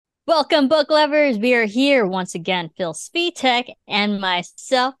Welcome, book lovers. We are here once again. Phil Svitek and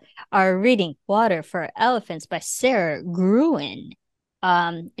myself are reading Water for Elephants by Sara Gruen.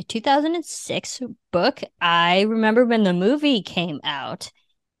 A 2006 book. I remember when the movie came out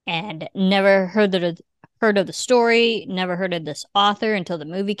and never heard of the story, never heard of this author until the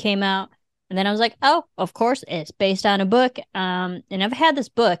movie came out. And then I was like, oh, of course, it's based on a book. And I've had this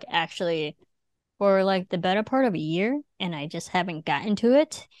book actually for like the better part of a year, and I just haven't gotten to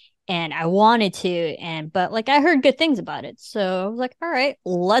it. And I wanted to, but like I heard good things about it. So I was like, all right,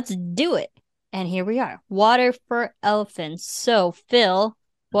 let's do it. And here we are. Water for Elephants. So, Phil,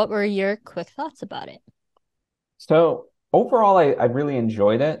 what were your quick thoughts about it? So overall, I really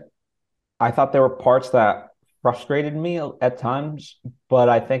enjoyed it. I thought there were parts that frustrated me at times, but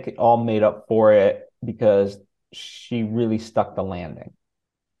I think it all made up for it because she really stuck the landing.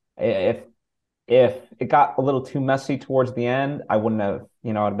 If if it got a little too messy towards the end, I wouldn't have,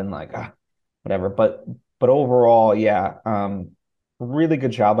 I'd been like, whatever. But overall, yeah, really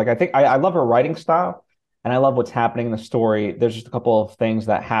good job. Like I love her writing style and I love what's happening in the story. There's just a couple of things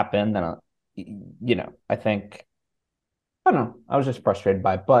that happen that I think I don't know. I was just frustrated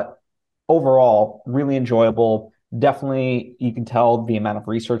by it. But overall, really enjoyable. Definitely, you can tell the amount of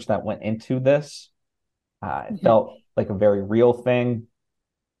research that went into this. It Mhm. felt like a very real thing,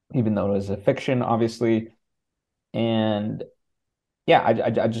 even though it was a fiction, obviously. And yeah,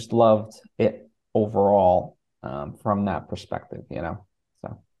 I just loved it overall from that perspective.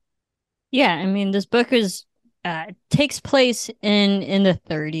 So Yeah, I mean, this book is takes place in the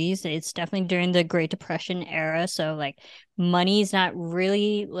 30s. It's definitely during the Great Depression era, so like money's not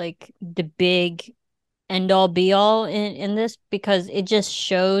really like the big end all be all in this because it just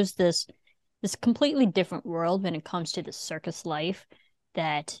shows this completely different world when it comes to the circus life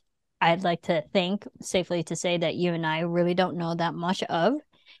that I'd like to think safely to say that you and I really don't know that much of.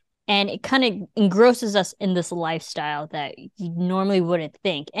 And it kind of engrosses us in this lifestyle that you normally wouldn't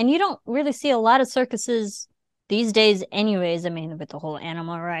think. And you don't really see a lot of circuses these days, anyways. I mean, with the whole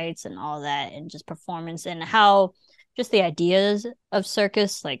animal rights and all that, and just performance and how just the ideas of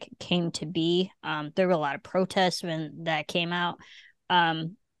circus like came to be. There were a lot of protests when that came out.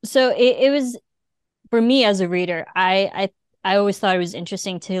 So it was for me as a reader. I always thought it was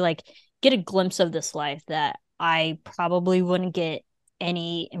interesting to like get a glimpse of this life that I probably wouldn't get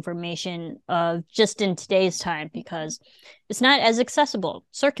any information of just in today's time because it's not as accessible.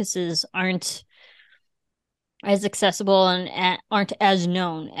 Circuses aren't as accessible and aren't as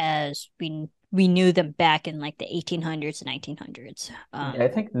known as we knew them back in like the 1800s and 1900s. yeah, I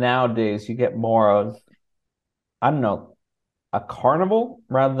think nowadays you get more of, I don't know, a carnival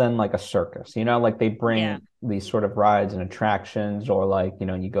rather than like a circus. Like they Yeah. bring these sort of rides and attractions, or like,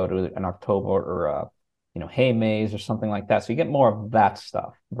 you go to an October or hay maze or something like that. So you get more of that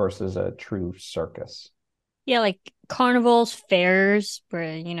stuff versus a true circus. Yeah, like carnivals, fairs,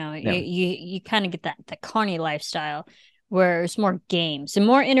 where you Yeah. you, you kind of get that the carny lifestyle, where it's more games and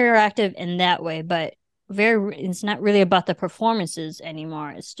more interactive in that way. But it's not really about the performances anymore.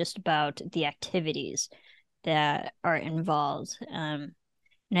 It's just about the activities that are involved. And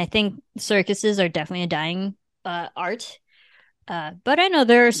I think circuses are definitely a dying art. But I know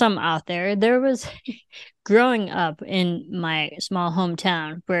there are some out there. There was growing up in my small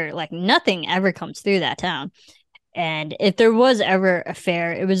hometown where like nothing ever comes through that town, and if there was ever a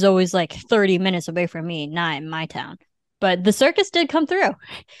fair, it was always like 30 minutes away from me, not in my town. But the circus did come through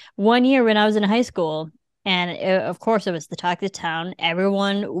one year when I was in high school. And of course, it was the talk of the town.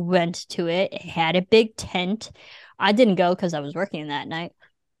 Everyone went to it. It had a big tent. I didn't go because I was working that night.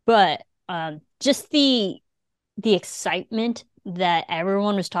 But just the excitement that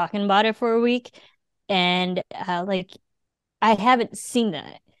everyone was talking about it for a week. And like I haven't seen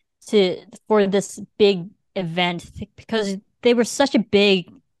that to for this big event because they were such a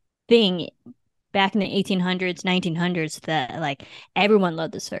big thing back in the 1800s, 1900s that like everyone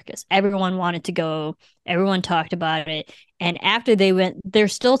loved the circus. Everyone wanted to go. Everyone talked about it. And after they went, they're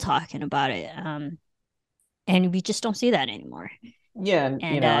still talking about it. And we just don't see that anymore. Yeah, and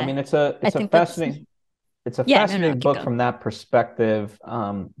And I mean I it's a think that's no, fascinating keep book going. from that perspective,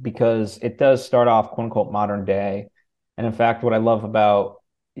 because it does start off quote unquote modern day. And in fact, what I love about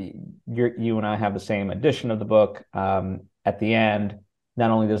you and I have the same edition of the book. At the end,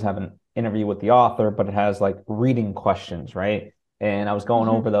 not only does it have an interview with the author, but it has like reading questions, right? And I was going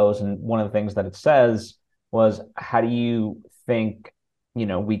Mm-hmm. over those, and one of the things that it says was, how do you think,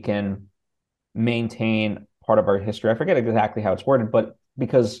 we can maintain part of our history? I forget exactly how it's worded, but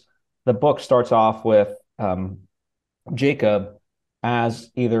because the book starts off with Jacob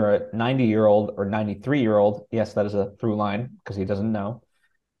as either a 90-year-old or 93-year-old. Yes, that is a through line because he doesn't know.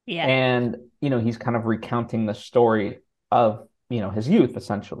 Yeah. And, he's kind of recounting the story of, his youth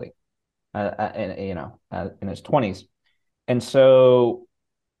essentially, in his 20s. And so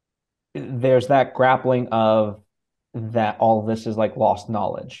there's that grappling of that all of this is like lost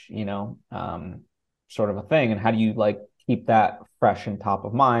knowledge, sort of a thing. And how do you like keep that fresh and top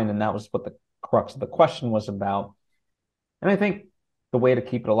of mind? And that was what the crux of the question was about. And I think the way to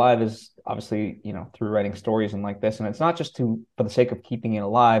keep it alive is obviously, through writing stories and like this. And it's not just for the sake of keeping it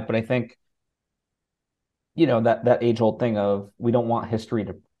alive, but I think, that age old thing of we don't want history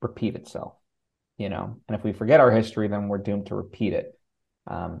to repeat itself, and if we forget our history, then we're doomed to repeat it.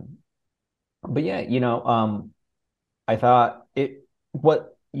 But yeah, I thought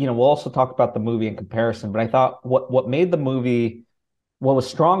we'll also talk about the movie in comparison, but I thought what made the movie, what was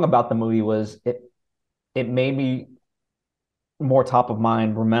strong about the movie was it made me more top of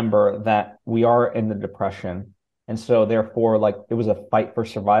mind remember that we are in the depression. And so therefore, like it was a fight for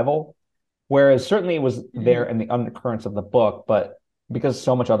survival. Whereas certainly it was there Mhm. in the undercurrents of the book, but because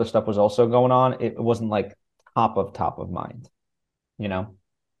so much other stuff was also going on, it wasn't like top of mind, you know?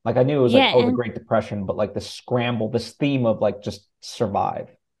 Like I knew it was like, Yeah, oh, the and Great Depression, but like the scramble, this theme of like just survive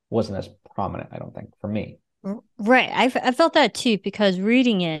wasn't as prominent, I don't think, for me. right. I felt that too because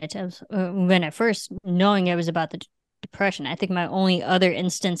reading it as when at first knowing it was about the depression, I think my only other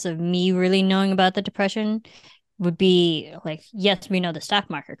instance of me really knowing about the depression would be like, yes, we know the stock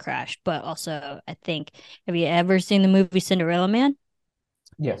market crashed, but also I think, have you ever seen the movie Cinderella Man?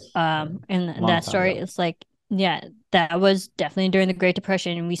 Yes. And Long that time story, ago. it's like, yeah, that was definitely during the Great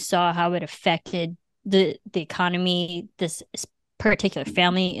Depression, and we saw how it affected the economy, this particular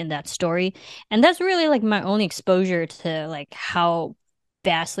family in that story. And that's really like my only exposure to like how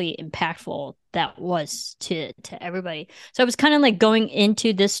vastly impactful that was to everybody. So I was kind of like going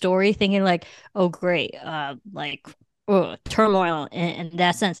into this story thinking like, oh great, like oh, turmoil in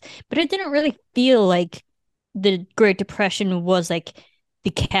that sense. But it didn't really feel like the Great Depression was like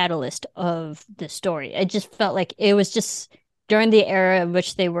the catalyst of the story. It just felt like it was just during the era in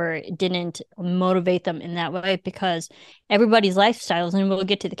which they were, it didn't motivate them in that way because everybody's lifestyles, and we'll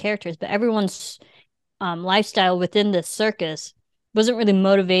get to the characters, but everyone's lifestyle within the circus wasn't really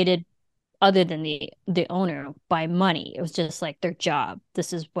motivated other than the owner by money. It was just like their job.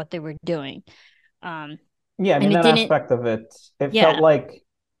 This is what they were doing. Um, Yeah, I mean and it that didn't, aspect of it, it felt yeah,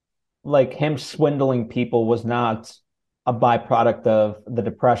 like him swindling people was not a byproduct of the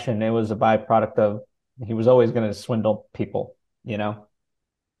depression. It was a byproduct of he was always going to swindle people, you know?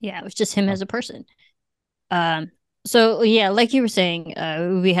 yeah, it was just him Oh. as a person. Um, so yeah, like you were saying,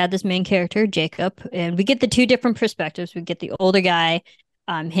 we had this main character, Jacob, and we get the two different perspectives. We get the older guy,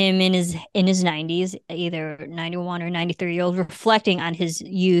 him in his 90s, either 91 or 93 year old, reflecting on his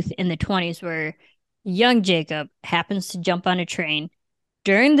youth in the 20s, where young Jacob happens to jump on a train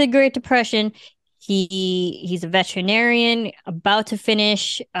during the Great Depression. He's a veterinarian about to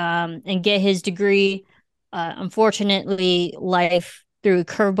finish and get his degree. Unfortunately, life threw a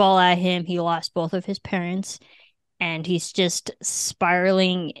curveball at him. He lost both of his parents, and he's just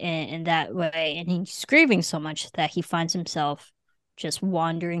spiraling in that way. And he's grieving so much that he finds himself just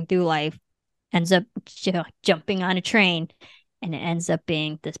wandering through life, ends up jumping on a train, and it ends up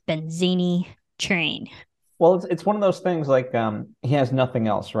being this Benzini train. Well, it's one of those things like he has nothing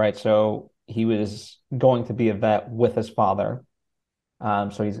else, right? So he was going to be a vet with his father.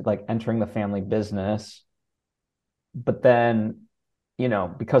 So he's like entering the family business. But then,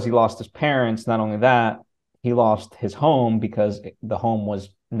 because he lost his parents, not only that, he lost his home because the home was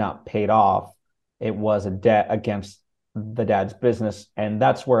not paid off. It was a debt against the dad's business. And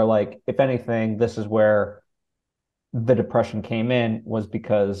that's where, like, if anything, this is where the depression came in was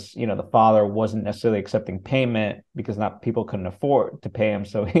because, the father wasn't necessarily accepting payment because not people couldn't afford to pay him.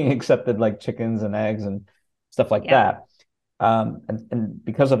 So he accepted like chickens and eggs and stuff like Yep. that. And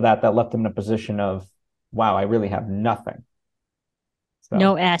because of that, that left him in a position of, wow, I really have nothing.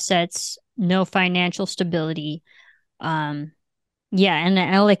 No So assets, no financial stability. Um, yeah, and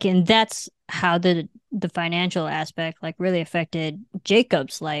I like, and that's how the financial aspect like really affected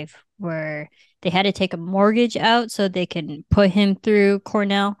Jacob's life, where they had to take a mortgage out so they can put him through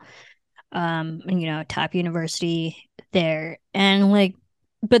Cornell, top university there, and like,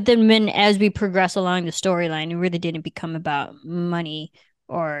 but then when as we progress along the storyline, it really didn't become about money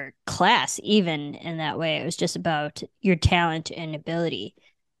or class even in that way. It was just about your talent and ability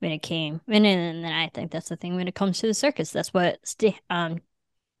when it came. And then I think that's the thing when it comes to the circus. That's what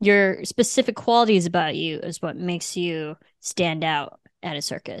your specific qualities about you is what makes you stand out at a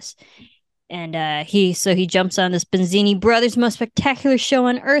circus. And he jumps on this Benzini Brothers most spectacular show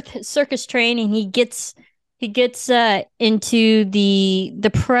on earth, circus train, and he gets he gets into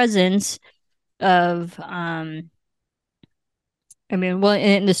the presence of I mean, well,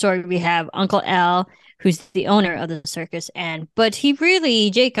 in the story we have Uncle Al, who's the owner of the circus, and but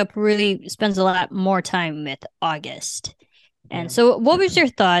Jacob really spends a lot more time with August. And Yeah. so, what was your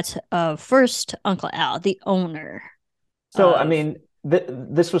thoughts of first Uncle Al, the owner So, I of mean,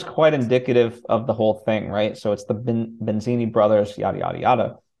 this was quite indicative of the whole thing, right? So it's the Benzini brothers, yada, yada,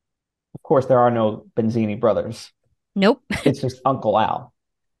 yada. Of course, there are no Benzini brothers. Nope. It's just Uncle Al.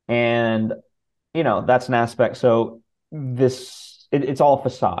 And, that's an aspect. So it's all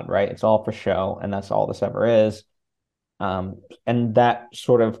facade, right? It's all for show. And that's all this ever is. And that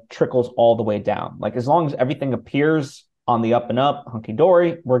sort of trickles all the way down. Like as long as everything appears on the up and up, hunky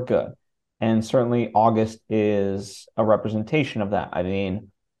dory, we're good. And certainly August is a representation of that. I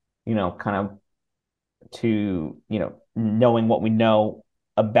mean, kind of knowing what we know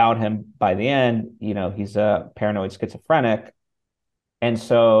about him by the end, he's a paranoid schizophrenic. And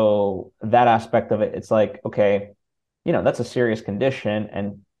so that aspect of it, it's like, okay, that's a serious condition.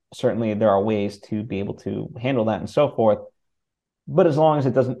 And certainly there are ways to be able to handle that and so forth. But as long as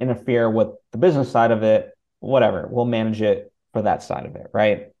it doesn't interfere with the business side of it, whatever, we'll manage it for that side of it,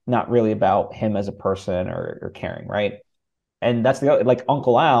 right? Not really about him as a person or caring, right? And that's the like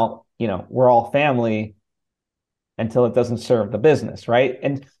Uncle Al, we're all family until it doesn't serve the business, right?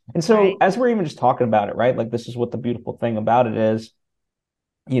 And so Right. as we're even just talking about it, right? Like this is what the beautiful thing about it is,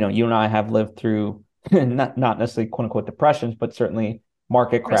 you and I have lived through not necessarily quote unquote depressions, but certainly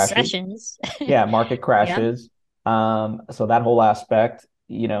market crashes. Recessions. Yeah, market Yeah. crashes. So that whole aspect,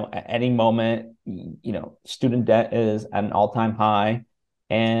 at any moment, student debt is at an all-time high.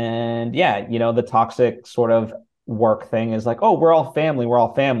 And yeah, the toxic sort of work thing is like, oh, we're all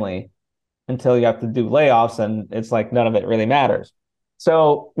family until you have to do layoffs and it's like none of it really matters.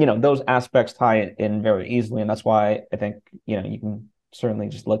 So, those aspects tie in very easily. And that's why I think, you can certainly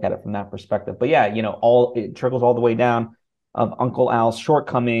just look at it from that perspective. But yeah, all it trickles all the way down of Uncle Al's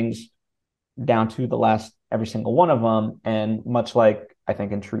shortcomings down to the last every single one of them. And much like I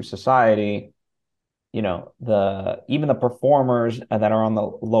think in true society, the even the performers that are on the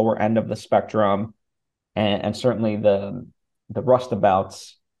lower end of the spectrum and certainly the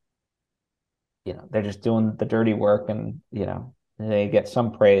rustabouts, they're just doing the dirty work and they get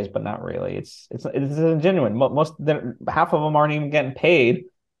some praise, but not really. It's genuine. Half of them aren't even getting paid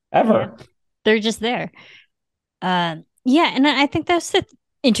Yeah. ever. They're just there. Yeah, and I think that's the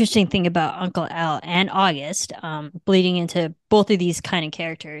interesting thing about Uncle Al and August, bleeding into both of these kind of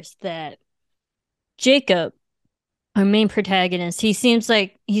characters that Jacob, our main protagonist, he seems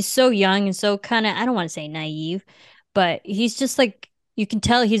like he's so young and so kind of, I don't want to say naive, but he's just like, you can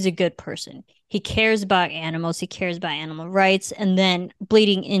tell he's a good person. He cares about animals, he cares about animal rights, and then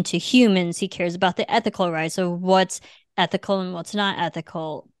bleeding into humans, he cares about the ethical rights of what's ethical and what's not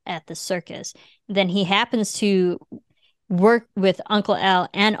ethical at the circus. Then he happens to work with Uncle Al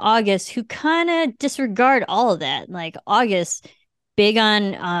and August, who kind of disregard all of that. Like August, big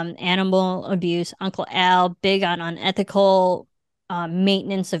on animal abuse. Uncle Al, big on unethical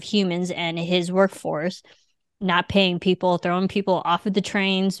maintenance of humans and his workforce, not paying people, throwing people off of the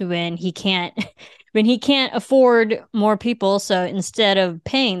trains when he can't when he can't afford more people. So instead of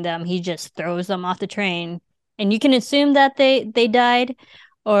paying them, he just throws them off the train. And you can assume that they died,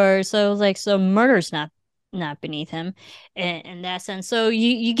 or so like so murder's not beneath him in that sense. So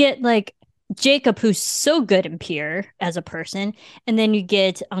you get like Jacob, who's so good and pure as a person, and then you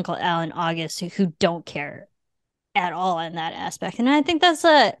get Uncle Al and August who don't care at all in that aspect. And I think that's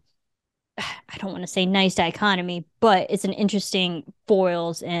a I don't want to say nice dichotomy, but it's an interesting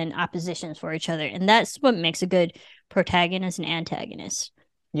foils and oppositions for each other. And that's what makes a good protagonist and antagonist.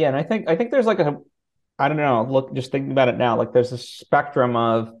 Yeah, and I think there's like I don't know, look, just thinking about it now, like there's a spectrum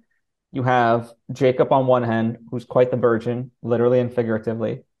of you have Jacob on one hand, who's quite the virgin, literally and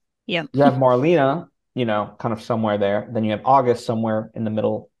figuratively. Yep. You have Marlena, kind of somewhere there. Then you have August somewhere in the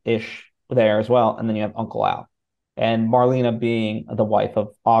middle-ish there as well. And then you have Uncle Al. And Marlena being the wife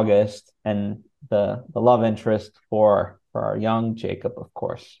of August and the love interest for our young Jacob, of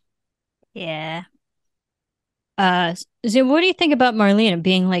course. Yeah. So what do you think about Marlena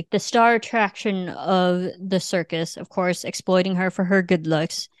being like the star attraction of the circus? Of course, exploiting her for her good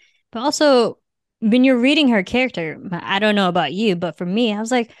looks, but also when you're reading her character, I don't know about you, but for me, I was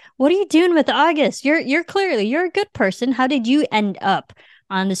like, "What are you doing with August? You're clearly you're a good person. How did you end up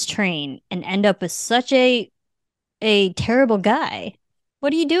on this train and end up with such a terrible guy?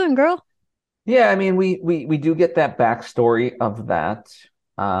 What are you doing, girl?" Yeah, I mean, we do get that backstory of that.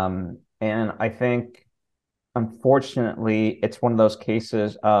 And I think unfortunately, it's one of those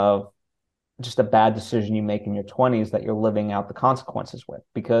cases of just a bad decision you make in your 20s that you're living out the consequences with.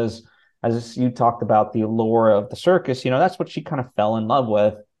 Because as you talked about the allure of the circus, that's what she kind of fell in love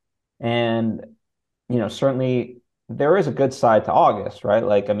with. And, certainly there is a good side to August, right?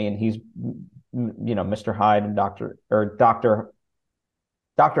 Like, I mean, he's, Mr. Hyde and Dr.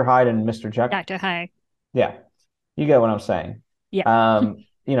 Hyde and Mr. Jekyll. Dr. Hyde. Yeah, you get what I'm saying. Yeah. The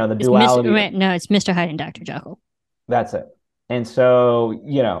It's Mr. duality. Wait, no, it's Mr. Hyde and Dr. Jekyll. That's it. And so,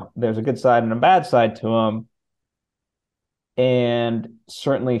 there's a good side and a bad side to him. And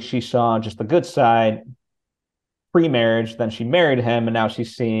certainly she saw just the good side pre-marriage, then she married him, and now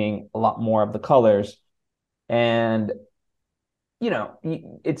she's seeing a lot more of the colors. And,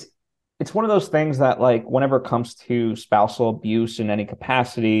 it's one of those things that, like, whenever it comes to spousal abuse in any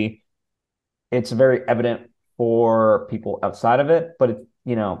capacity, it's very evident for people outside of it, but it's,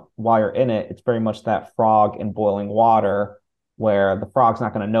 while you're in it, it's very much that frog in boiling water where the frog's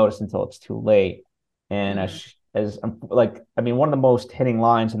not going to notice until it's too late. And Mm-hmm. like, I mean, one of the most hitting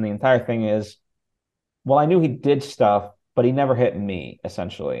lines in the entire thing is, well, I knew he did stuff, but he never hit me,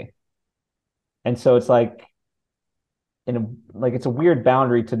 essentially. And so it's like, like it's a weird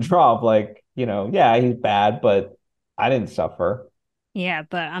boundary to draw of like, yeah, he's bad, but I didn't suffer. Yeah,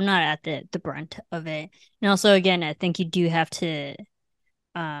 but I'm not at the brunt of it. And also, again, I think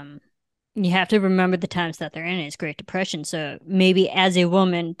um you have to remember the times that they're in. It's Great Depression. So maybe as a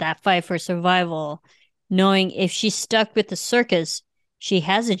woman, that fight for survival, knowing if she's stuck with the circus, she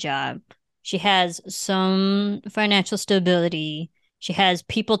has a job, she has some financial stability, she has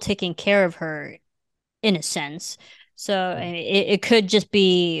people taking care of her in a sense. So it could just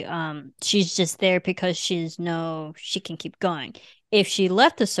be she's just there because she can keep going. If she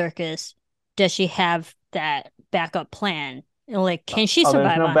left the circus, does she have that backup plan? Like, can she Oh, there's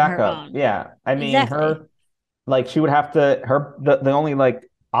survive no on her backup. own? Yeah. I mean, Exactly. her, like, she would have to, the only like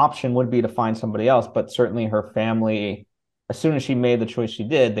option would be to find somebody else, but certainly her family, as soon as she made the choice she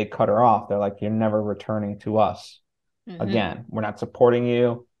did, they cut her off. They're like, you're never returning to us Hmm. again. We're not supporting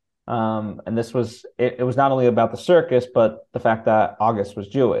you. And it was not only about the circus, but the fact that August was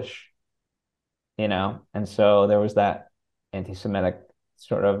Jewish, and so there was that anti-Semitic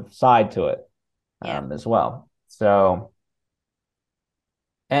sort of side to it, Yeah. as well. So,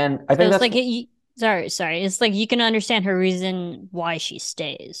 and I So think it's that's, like sorry. It's like you can understand her reason why she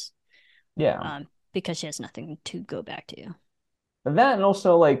stays, yeah. because she has nothing to go back to. And that, and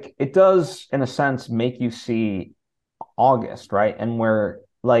also like it does in a sense make you see August, right? And where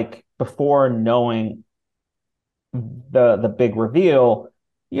like before knowing the big reveal,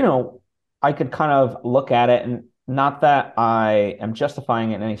 you know, I could kind of look at it, and not that I am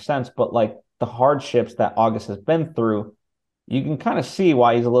justifying it in any sense, but like the hardships that August has been through, you can kind of see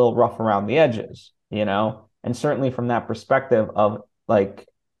why he's a little rough around the edges. And certainly from that perspective of like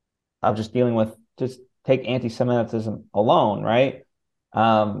of just dealing with, just take anti-Semitism alone, right?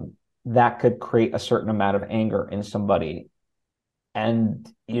 Um, that could create a certain amount of anger in somebody. And,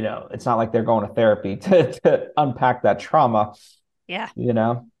 it's not like they're going to therapy to unpack that trauma, Yeah. you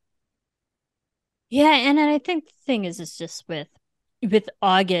know? Yeah, and I think the thing is, it's just with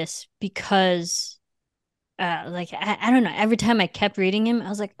August because like I don't know. Every time I kept reading him, I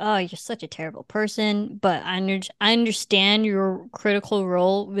was like, "Oh, you're such a terrible person." But I understand your critical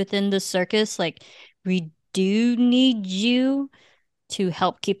role within the circus. Like, we do need you to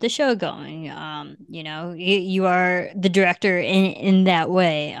help keep the show going. You are the director in that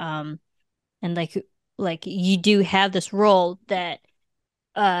way. And like you do have this role that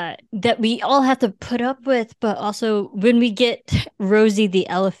we all have to put up with, but also when we get Rosie the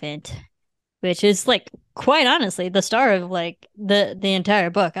elephant, which is like quite honestly the star of like the entire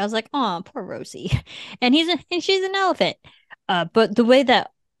book. I was like, oh, poor Rosie, and she's an elephant. But the way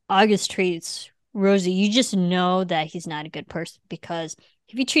that August treats Rosie, you just know that he's not a good person because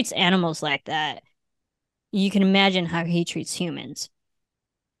if he treats animals like that, you can imagine how he treats humans.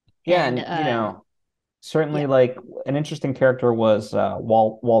 Yeah, And and yeah, certainly like an interesting character was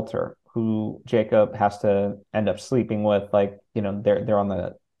Walter, who Jacob has to end up sleeping with. Like, they're on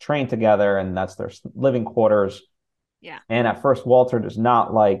the train together, and that's their living quarters. yeah, And at first, Walter does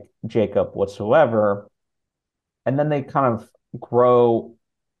not like Jacob whatsoever. And then they kind of grow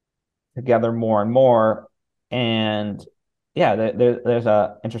together more and more. And yeah, there's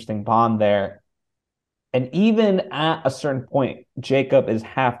a interesting bond there. And even at a certain point, Jacob is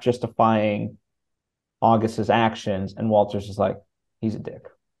half justifying August's actions, and Walter's just like, he's a dick.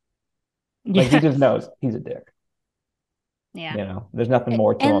 Like he yeah, just knows he's a dick. yeah. There's nothing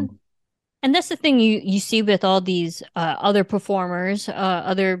more to And him. And that's the thing you see with all these other performers,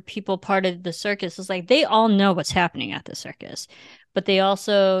 other people part of the circus is like they all know what's happening at the circus, but they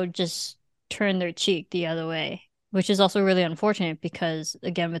also just turn their cheek the other way, which is also really unfortunate because,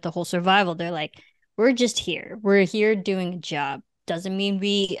 again, with the whole survival, they're like, we're just here. We're here doing a job. Doesn't mean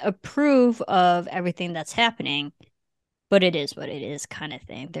we approve of everything that's happening, but it is what it is, kind of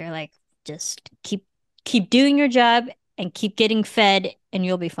thing. They're like, just keep doing your job and keep getting fed, and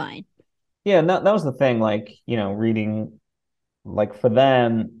you'll be fine. Yeah, and that was the thing. Like, reading, like for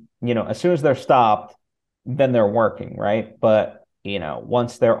them, as soon as they're stopped, then they're working, right? But,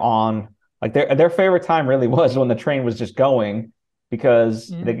 once they're on, like their favorite time really was when the train was just going because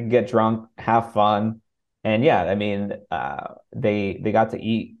they Mm. could get drunk, have fun. And yeah, I mean, they got to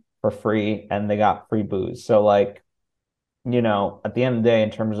eat for free and they got free booze. So like, at the end of the day, in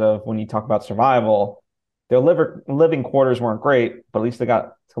terms of when you talk about survival, their living quarters weren't great, but at least they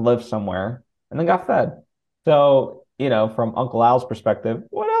got to live somewhere and then got fed. So, from Uncle Al's perspective,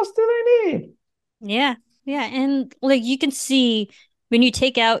 what else do they need? Yeah, yeah, and like you can see when you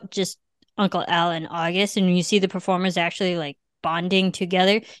take out just Uncle Al and August, and you see the performers actually like bonding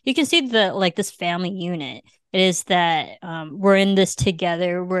together, you can see the like this family unit. It is that we're in this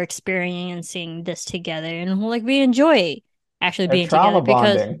together, we're experiencing this together, and like we enjoy actually They're being together trauma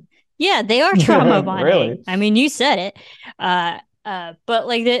because bonding. yeah, they are trauma bonding. Really. I mean, you said it. But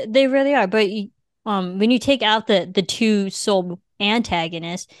like they really are. But when you take out the two sole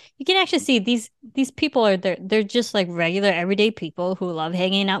antagonists, you can actually see these people are they're just like regular everyday people who love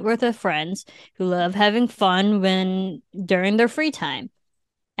hanging out with their friends, who love having fun when during their free time.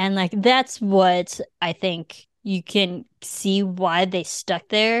 And like that's what I think you can see why they stuck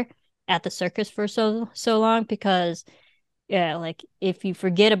there at the circus for so long because yeah, like if you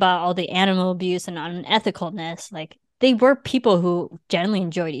forget about all the animal abuse and unethicalness, like they were people who generally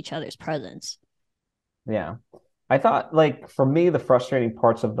enjoyed each other's presence. Yeah. I thought, like, for me, the frustrating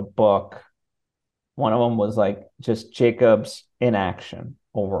parts of the book, one of them was like just Jacob's inaction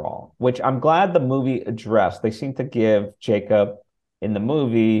overall, which I'm glad the movie addressed. They seem to give Jacob in the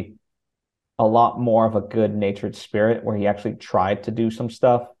movie a lot more of a good-natured spirit where he actually tried to do some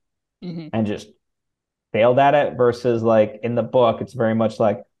stuff Hmm. and just failed at it versus like in the book, it's very much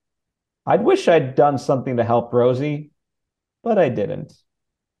like, I'd wish I'd done something to help Rosie, but I didn't,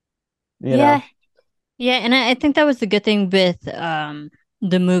 you Yeah, know? yeah, and I think that was the good thing with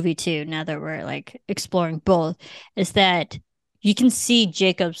the movie too, now that we're like exploring both, is that you can see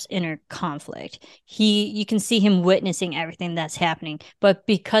Jacob's inner conflict. You can see him witnessing everything that's happening, but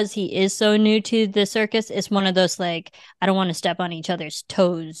because he is so new to the circus, it's one of those like I don't want to step on each other's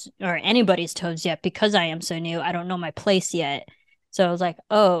toes or anybody's toes yet because I am so new. I don't know my place yet. So I was like,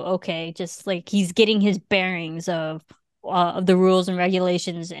 oh, okay, just like he's getting his bearings of the rules and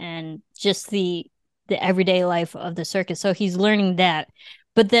regulations and just the everyday life of the circus. So he's learning that.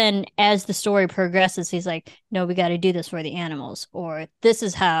 But then as the story progresses, he's like, no, we got to do this for the animals, or this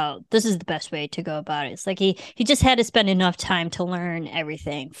is the best way to go about it. It's like he just had to spend enough time to learn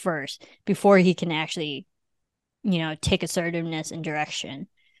everything first before he can actually, take assertiveness and direction.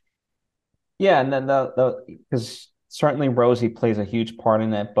 Yeah, and then the because certainly Rosie plays a huge part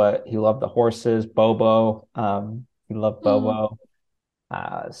in it, but he loved the horses, Bobo. He loved Mm. Bobo.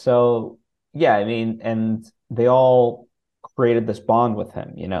 So yeah, I mean, and they all created this bond with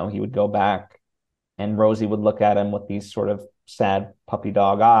him. He would go back, and Rosie would look at him with these sort of sad puppy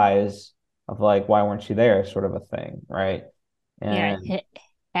dog eyes of like, why weren't you there, sort of a thing, right? Yeah, And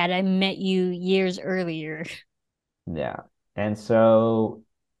had I met you years earlier. yeah, and so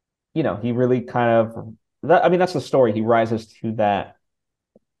he really kind of I mean, that's the story. He rises to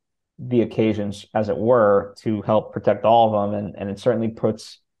the occasions, as it were, to help protect all of them. And it certainly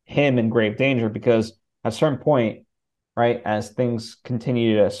puts him in grave danger because at a certain point, right, as things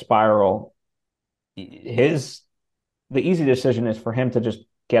continue to spiral, his the easy decision is for him to just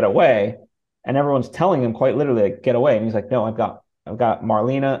get away. And everyone's telling him quite literally, like, get away. And he's like, no, I've got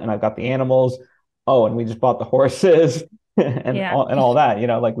Marlena and I've got the animals. Oh, and we just bought the horses and Yeah. all that,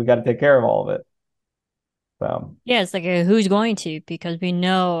 like we got to take care of all of it. So Yeah, it's like who's going to because we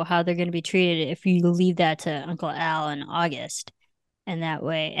know how they're going to be treated if you leave that to Uncle Al and August in that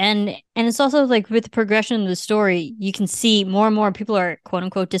way. And it's also like with the progression of the story, you can see more and more people are quote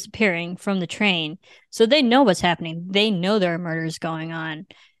unquote disappearing from the train. So they know what's happening. They know there are murders going on.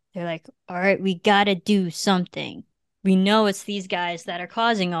 They're like, all right, we got to do something. We know it's these guys that are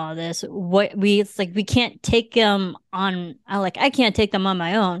causing all this. It's like we can't take them on. I can't take them on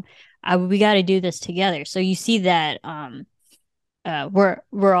my own. We got to do this together. So you see that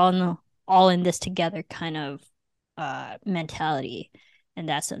we're all in this together kind of mentality in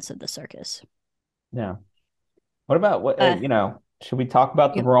that sense of the circus. yeah. What about Uh, should we talk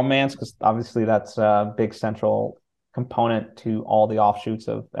about the you romance? Because obviously that's a big central component to all the offshoots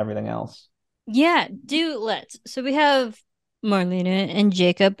of everything else. Yeah, do let's. So we have Marlena and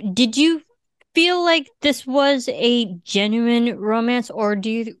Jacob. Did you feel like this was a genuine romance, or do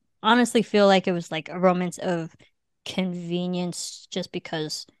you honestly feel like it was like a romance of convenience just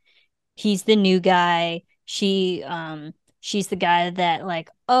because he's the new guy, she's the guy that like,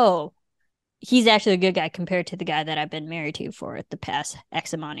 oh, he's actually a good guy compared to the guy that I've been married to for the past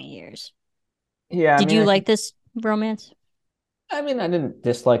X amount of years. Yeah, I Did mean, you like this romance? I didn't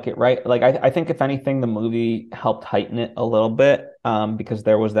dislike it, right? Like, I think if anything, the movie helped heighten it a little bit, because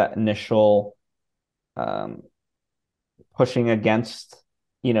there was that initial um, pushing against,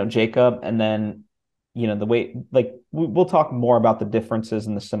 Jacob, and then, the way, like, we'll talk more about the differences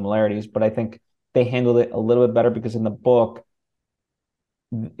and the similarities, but I think they handled it a little bit better because in the book,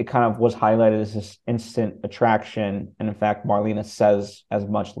 it kind of was highlighted as this instant attraction, and in fact, Marlena says as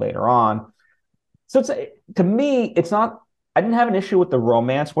much later on. So to me, it's not. I didn't have an issue with the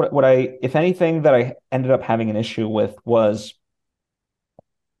romance. What I, if anything, that I ended up having an issue with was,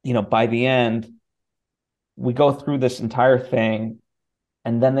 by the end, we go through this entire thing,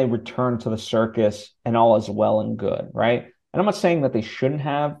 and then they return to the circus, and all is well and good, right? And I'm not saying that they shouldn't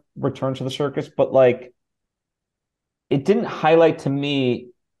have returned to the circus, but like, it didn't highlight to me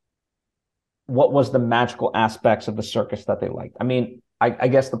what was the magical aspects of the circus that they liked. I mean, I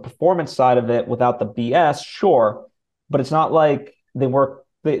guess the performance side of it without the BS, sure, but it's not like they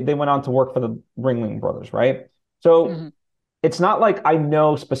went on to work for the Ringling Brothers, right? So Mm-hmm. it's not like I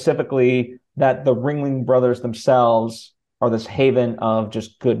know specifically that the Ringling Brothers themselves are this haven of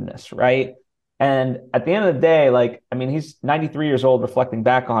just goodness, right? And at the end of the day, like, I mean, he's 93 years old reflecting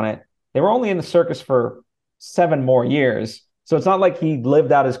back on it. They were only in the circus for 7 more years. So it's not like he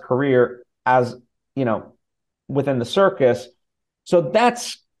lived out his career as, you know, within the circus. So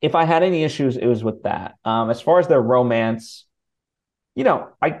that's, if I had any issues, it was with that. As far as their romance, he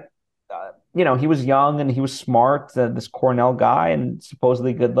was young and he was smart, this Cornell guy, and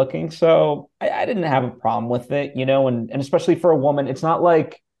supposedly good looking. So I didn't have a problem with it, and especially for a woman, it's not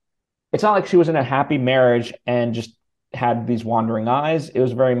like she was in a happy marriage and just had these wandering eyes. It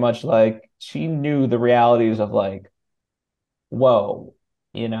was very much like she knew the realities of like, whoa,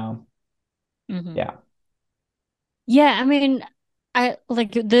 you know, Mm-hmm. yeah. Yeah, I mean, I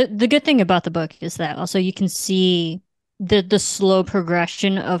like the good thing about the book is that also you can see the slow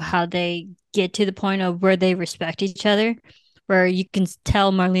progression of how they get to the point of where they respect each other, where you can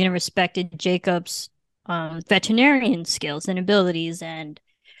tell Marlena respected Jacob's veterinarian skills and abilities and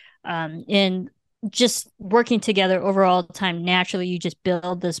just working together over all the time, naturally you just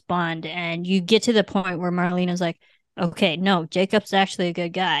build this bond and you get to the point where Marlena's like, okay, no, Jacob's actually a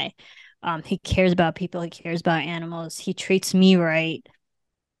good guy. He cares about people, he cares about animals, he treats me right.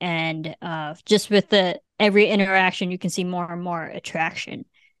 And just with the every interaction you can see more and more attraction.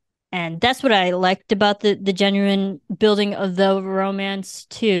 And that's what I liked about the genuine building of the romance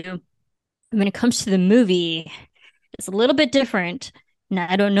too. When it comes to the movie, it's a little bit different. Now,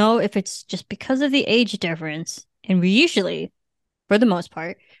 I don't know if it's just because of the age difference. And we usually, for the most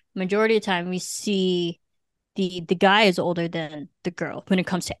part, majority of the time, we see the guy is older than the girl when it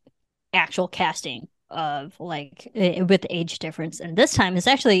comes to actual casting of like with age difference. And this time it's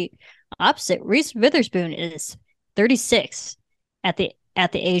actually opposite. Reese Witherspoon is 36 at the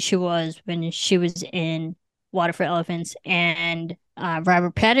age she was when she was in Water for Elephants, and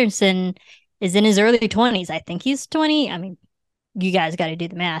Robert Pattinson is in his early 20s. I think he's 20. I mean, you guys got to do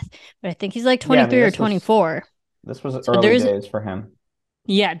the math, but I think he's like Yeah, I mean, 23 or 24. this was So early there's days for him.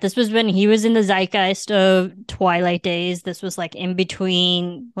 yeah, this was when he was in the zeitgeist of Twilight days. This was like in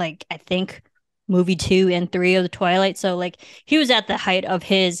between, like, I think movie 2 and 3 of the Twilight. So, like, he was at the height of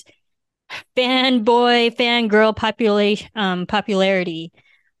his fanboy, fangirl popularity.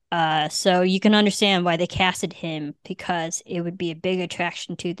 So you can understand why they casted him because it would be a big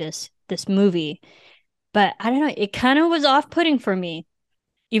attraction to this movie. But I don't know, it kind of was off-putting for me,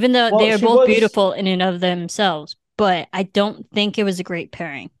 even though Well, they are she both was, beautiful in and of themselves. But I don't think it was a great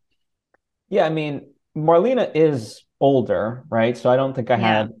pairing. yeah, I mean, Marlena is older, right? So I don't think I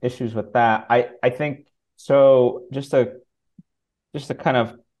Yeah. had issues with that. I think so. Just to kind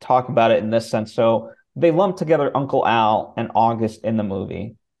of talk about it in this sense. So they lumped together Uncle Al and August in the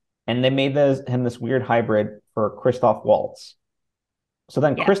movie, and they made him this weird hybrid for Christoph Waltz. So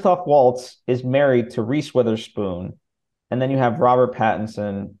then Yeah. Christoph Waltz is married to Reese Witherspoon, and then you have Robert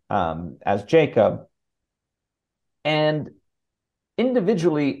Pattinson as Jacob, and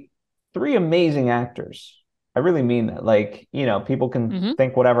individually, three amazing actors. I really mean that. Like, people can Hmm.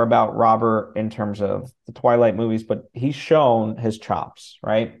 think whatever about Robert in terms of the Twilight movies, but he's shown his chops,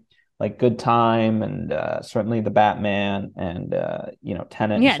 right? like Good Time and certainly the Batman and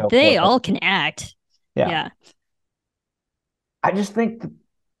Tenet and Yeah, so they forth. all can act. Yeah, Yeah. I just think,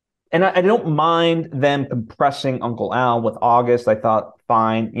 and I don't mind them compressing Uncle Al with August. I thought,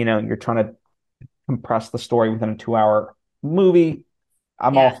 fine, you're trying to compress the story within a 2 hour movie.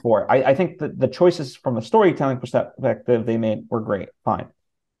 I'm Yeah. all for it. I think that the choices from a storytelling perspective they made were great. Fine.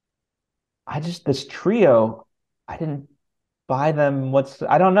 This trio, I didn't buy them.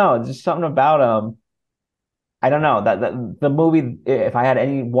 I don't know. It's just something about them. I don't know that the movie. If I had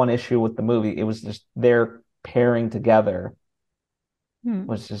any one issue with the movie, it was just their pairing together Hmm.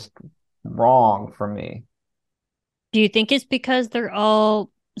 was just wrong for me. Do you think it's because they're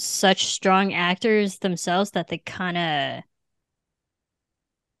all such strong actors themselves that they kind of,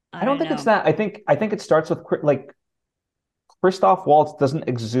 I I don't don't think it's know. that. I think it starts with like Christoph Waltz doesn't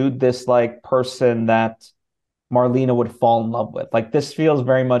exude this like person that Marlena would fall in love with. Like this feels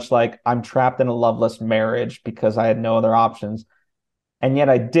very much like I'm trapped in a loveless marriage because I had no other options. And yet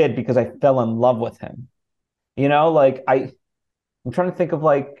I did because I fell in love with him. Like I'm trying to think of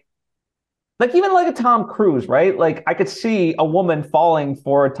like even like a Tom Cruise, right? Like I could see a woman falling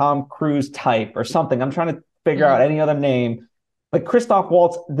for a Tom Cruise type or something. I'm trying to figure out Hmm. any other name. Like Christoph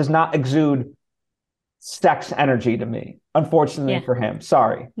Waltz does not exude sex energy to me, unfortunately Yeah. for him.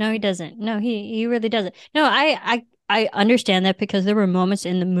 Sorry. No, he doesn't. No, he really doesn't. No, I understand that because there were moments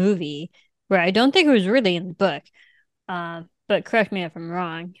in the movie where I don't think it was really in the book. But correct me if I'm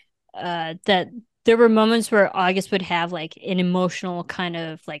wrong. That there were moments where August would have like an emotional kind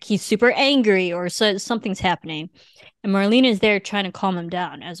of like he's super angry or something's happening, and Marlene is there trying to calm him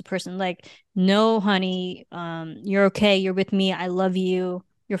down as a person. Like, no, honey, you're okay. You're with me. I love you.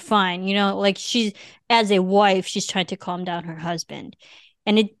 You're fine. Like she's as a wife, she's trying to calm down her husband,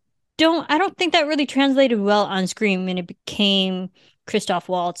 and I don't think that really translated well on screen when it became Christoph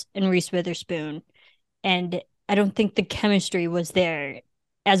Waltz and Reese Witherspoon, and I don't think the chemistry was there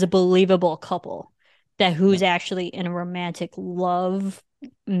as a believable couple that who's actually in a romantic love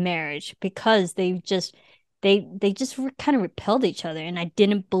marriage because they just kind of repelled each other, and I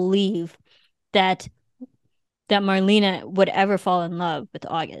didn't believe that Marlena would ever fall in love with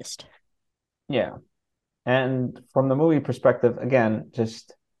August. Yeah. And from the movie perspective, again,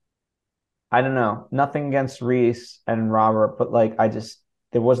 just I don't know, nothing against Reese and Robert, but like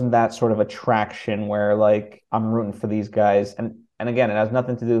there wasn't that sort of attraction where like I'm rooting for these guys. And again, it has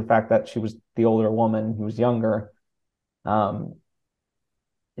nothing to do with the fact that she was the older woman who was younger. Um,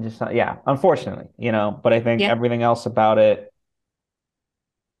 it just yeah, unfortunately, but I think Yeah. everything else about it,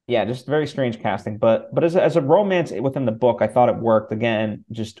 yeah, just very strange casting. But as a romance within the book, I thought it worked. Again,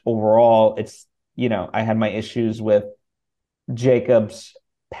 just overall, I had my issues with Jacob's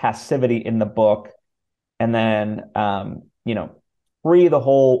passivity in the book and then free the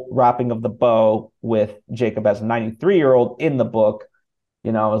whole wrapping of the bow with Jacob as a 93-year-old in the book. I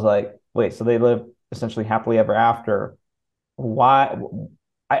was like, wait, so they live essentially happily ever after. Why?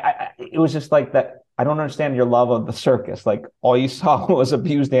 It was just like that. I don't understand your love of the circus. Like all you saw was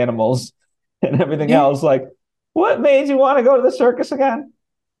abused animals and everything Yeah. else. Like, what made you want to go to the circus again?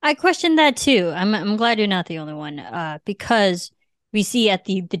 I questioned that too. I'm glad you're not the only one. Because we see at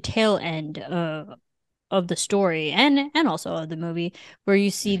the tail end of the story and also of the movie where you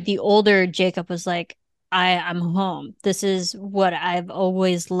see the older Jacob was like, I'm home. This is what I've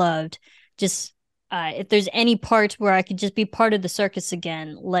always loved. Just if there's any part where I could just be part of the circus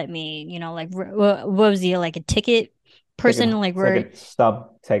again, let me, like what was he, like a ticket person, like where, Ticket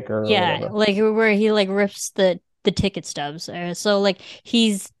stub taker or yeah, whatever. like where he like rips the ticket stubs. So like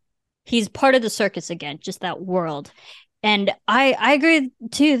he's part of the circus again, just that world. And I agree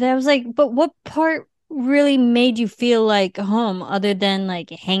too. That I was like, but what part really made you feel like home other than like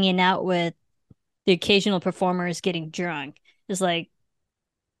hanging out with the occasional performers getting drunk? It's like,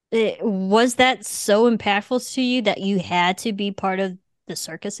 was that so impactful to you that you had to be part of the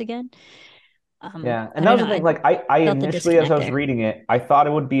circus again? Yeah, and I that don't was know. the thing. I Like I felt the initially, as I disconnect was there. reading it, I thought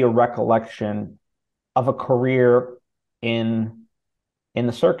it would be a recollection of a career in in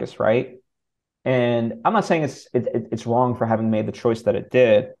the circus, right? And I'm not saying it's wrong for having made the choice that it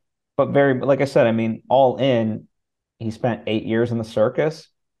did, but like I said, I mean, all in, he spent 8 years in the circus,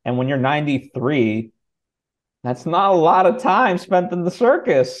 and when you're 93, that's not a lot of time spent in the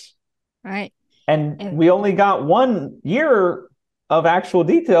circus. Right. And Uh, we only got 1 year of actual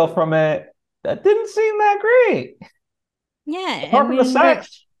detail from it. That didn't seem that great. yeah, I Apart from the mean, there,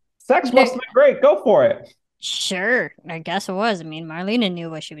 sex, sex must there, have been great. Go for it. sure, I guess it was. I mean, Marlena knew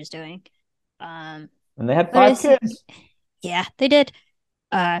what she was doing. Um, And they had but five it's, kids. yeah, they did.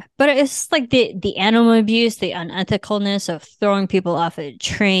 But it's like the animal abuse, the unethicalness of throwing people off a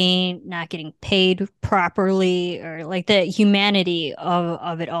train, not getting paid properly, or like the humanity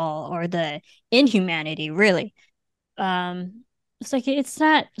of it all, or the inhumanity, really. It's like it's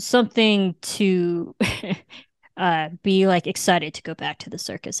not something to be like excited to go back to the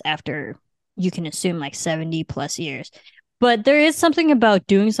circus after you can assume like 70 plus years. But there is something about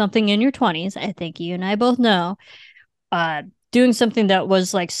doing something in your 20s, I think you and I both know, uh doing something that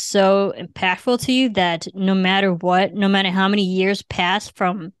was like so impactful to you that no matter what, no matter how many years pass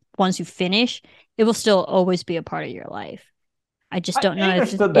from once you finish, it will still always be a part of your life. I just don't I know if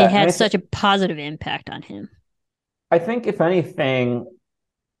understood it that, and had such a positive impact on him. I think if anything,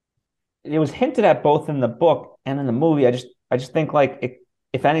 it was hinted at both in the book and in the movie. I just think like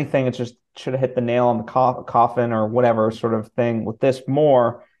if anything, it just should have hit the nail on the coffin or whatever sort of thing with this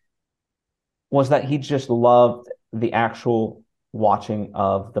more was that he just loved the actual watching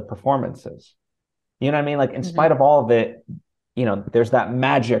of the performances. You know what I mean? Like in Mm-hmm. spite of all of it, there's that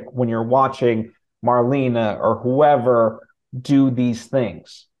magic when you're watching Marlena or whoever do these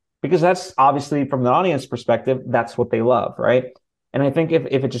things. Because that's obviously from the audience perspective, that's what they love, right? And I think if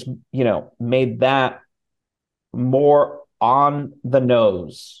it just, made that more on the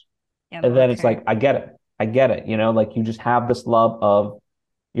nose, Yeah, and more then it's like, current. I get it. I get it. Like you just have this love of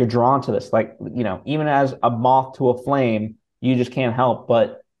you're drawn to this. Like, even as a moth to a flame, you just can't help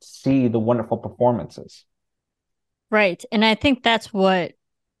but see the wonderful performances. Right. And I think that's what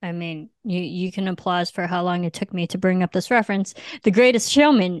I mean, you can applaud for how long it took me to bring up this reference. The Greatest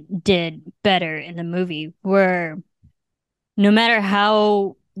Showman did better in the movie, where no matter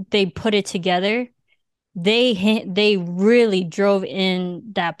how they put it together, they really drove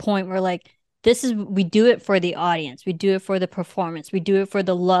in that point where like this is we do it for the audience, we do it for the performance, we do it for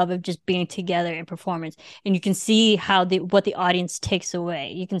the love of just being together in performance, and you can see how the what the audience takes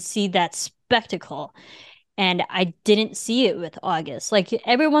away. You can see that spectacle, and I didn't see it with August. Like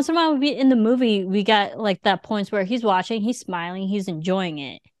every once in a while, in the movie, we got like that points where he's watching, he's smiling, he's enjoying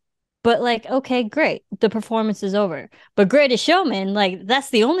it. But like, okay, great, the performance is over. But Greatest Showman, like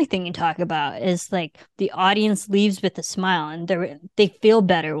that's the only thing you talk about is like the audience leaves with a smile, and they feel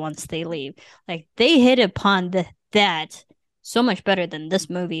better once they leave. Like they hit upon that so much better than this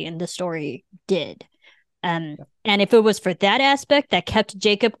movie and the story did. And if it was for that aspect that kept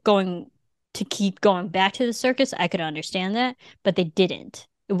Jacob going to keep going back to the circus, I could understand that, but they didn't.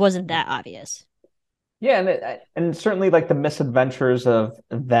 It wasn't that obvious. Yeah, and certainly like the misadventures of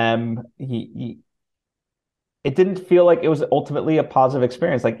them, it didn't feel like it was ultimately a positive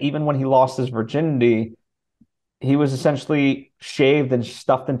experience. Like even when he lost his virginity, he was essentially shaved and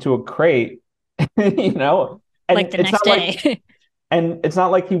stuffed into a crate, you know? Like And the next day. it's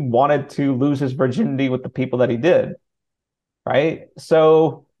not like he wanted to lose his virginity with the people that he did, right?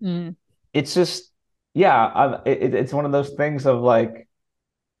 So Mm. it's just, yeah, it's one of those things of like,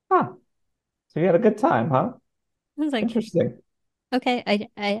 huh, so you had a good time, huh? I was like, Interesting. okay,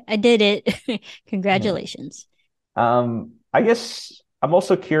 I did it. Yeah. Congratulations. I guess I'm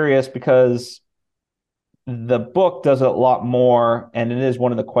also curious because the book does a lot more, and it is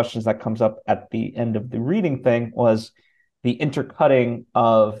one of the questions that comes up at the end of the reading thing was the intercutting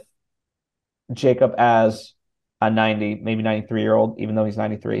of Jacob as a 90, maybe 93-year-old, even though he's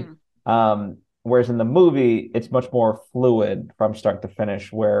 93. Mm. Whereas in the movie, it's much more fluid from start to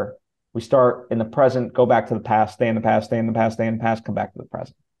finish, where we start in the present, go back to the past, stay in the past, stay in the past, stay in the past, come back to the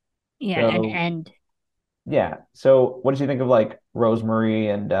present. Yeah, So yeah. So what did you think of like Rosemary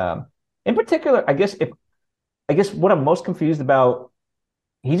and in particular, I guess what I'm most confused about,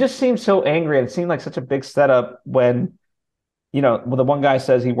 he just seems so angry and it seemed like such a big setup when, when the one guy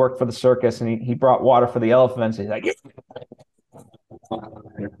says he worked for the circus and he brought water for the elephants. He's like,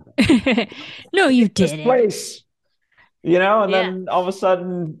 no, you this didn't. place, and Yeah. then all of a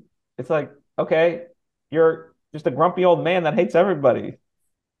sudden it's like, okay, you're just a grumpy old man that hates everybody.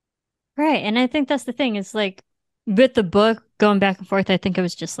 Right. And I think that's the thing. It's like with the book going back and forth, I think it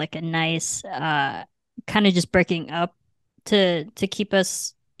was just like a nice kind of just breaking up to keep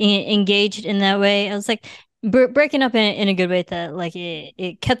us engaged in that way. I was like breaking up in a good way that like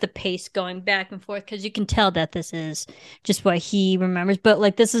it kept the pace going back and forth because you can tell that this is just what he remembers. But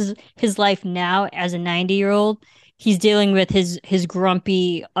like this is his life now as a 90-year-old. He's dealing with his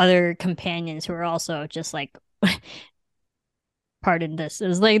grumpy other companions who are also just like pardon this. It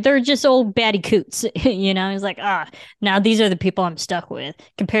was like they're just old batty coots, you know. He's like, now these are the people I'm stuck with,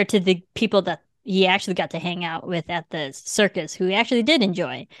 compared to the people that he actually got to hang out with at the circus, who he actually did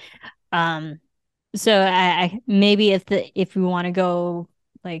enjoy. Um, so I maybe if we want to go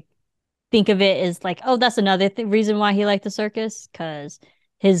like think of it as like, oh, that's another reason why he liked the circus, because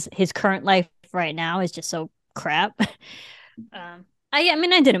his current life right now is just so crap. I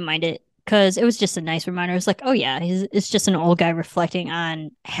mean, I didn't mind it because it was just a nice reminder. It's like, oh yeah, it's just an old guy reflecting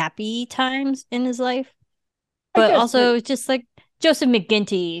on happy times in his life, I but guess also it's just like Joseph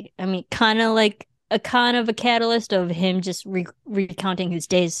McGinty. I mean, kind of a catalyst of him just recounting his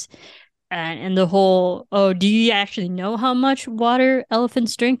days and the whole, oh, do you actually know how much water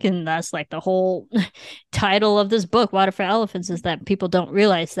elephants drink? And that's like the whole title of this book, Water for Elephants, is that people don't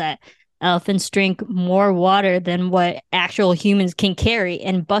realize that elephants drink more water than what actual humans can carry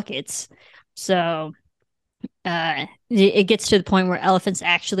in buckets. So it gets to the point where elephants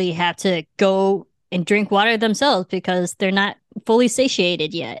actually have to go and drink water themselves because they're not fully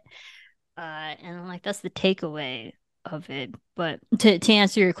satiated yet. And like that's the takeaway of it. But to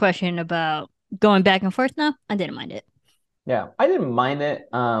answer your question about going back and forth, no, I didn't mind it. yeah, I didn't mind it.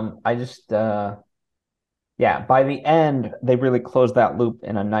 I just yeah, by the end they really closed that loop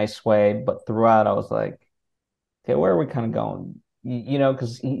in a nice way, but throughout I was like, okay, where are we kind of going? You know,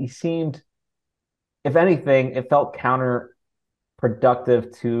 because he seemed, if anything, it felt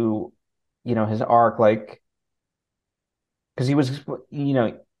counterproductive to, you know, his arc, like because he was, you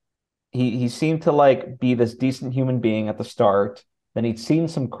know, he seemed to like be this decent human being at the start, then he'd seen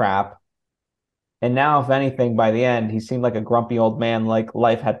some crap, and now if anything, by the end, he seemed like a grumpy old man, like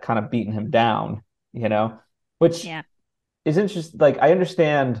life had kind of beaten him down, you know, which Yeah. is interesting. Like I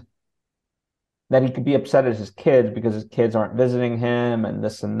understand that he could be upset at his kids because his kids aren't visiting him and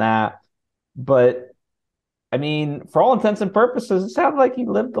this and that. But I mean, for all intents and purposes, it sounded like he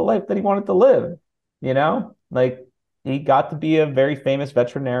lived the life that he wanted to live, you know? Like he got to be a very famous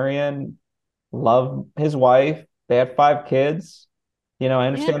veterinarian, love his wife. They had 5 kids. You know, I Yeah.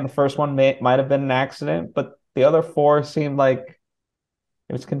 understand the first one might have been an accident, but the other four seemed like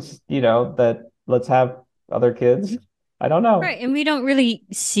it was, you know, that let's have other kids. I don't know. Right. And we don't really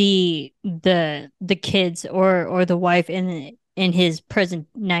see the kids or the wife in his present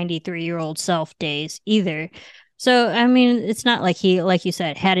 93-year-old self days either. So I mean, it's not like he, like you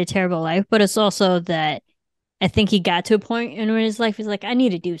said, had a terrible life, but it's also that I think he got to a point in his life he's like, I need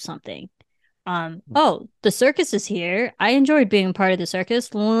to do something. Oh, the circus is here. I enjoyed being part of the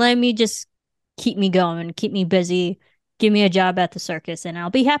circus. Let me just keep me going, keep me busy, give me a job at the circus, and I'll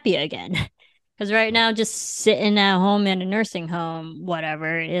be happy again. Because right now, just sitting at home in a nursing home,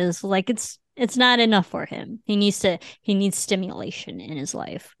 whatever, is like it's not enough for him. He needs stimulation in his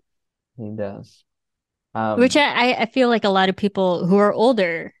life. He does. Which Um, I feel like a lot of people who are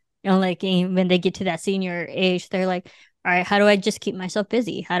older, like when they get to that senior age, they're like, all right, how do I just keep myself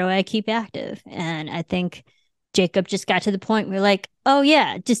busy? How do I keep active? And I think Jacob just got to the point where like, oh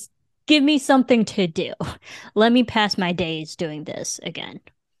yeah, just give me something to do. Let me pass my days doing this again.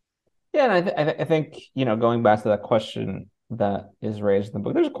 yeah, and I think, you know, going back to that question that is raised in the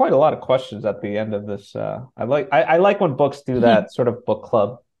book, there's quite a lot of questions at the end of this. I like when books do that sort of book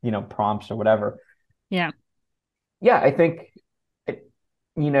club, you know, prompts or whatever. Yeah. Yeah, I think,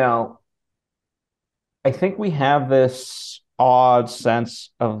 you know, I think we have this odd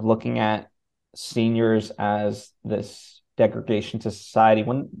sense of looking at seniors as this degradation to society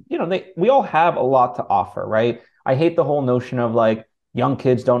when, you know, we all have a lot to offer, right? I hate the whole notion of like young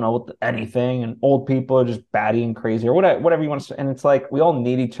kids don't know anything and old people are just batty and crazy or whatever you want to say. And it's like we all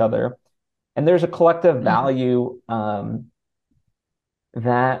need each other. And there's a collective Mhm. value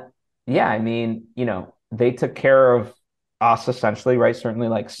that, yeah, I mean, you know, they took care of us essentially, right? Certainly,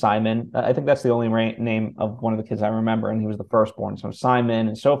 like Simon. I think that's the only name of one of the kids I remember, and he was the firstborn. So Simon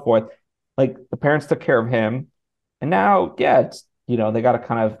and so forth. Like the parents took care of him, and now, yeah, it's, you know, they got to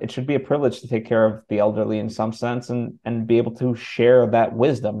kind of. It should be a privilege to take care of the elderly in some sense, and be able to share that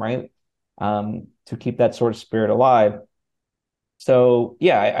wisdom, right? To keep that sort of spirit alive. So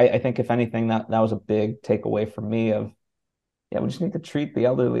yeah, I think if anything, that was a big takeaway for me of, yeah, we just need to treat the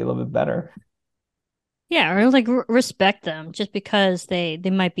elderly a little bit better. Yeah, or like respect them just because they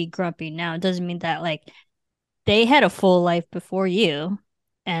might be grumpy now. It doesn't mean that like they had a full life before you.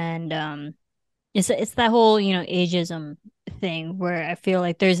 And it's that whole, ageism thing where I feel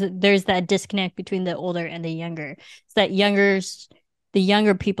like there's that disconnect between the older and the younger. It's that the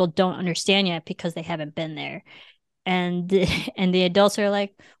younger people don't understand yet because they haven't been there. And and the adults are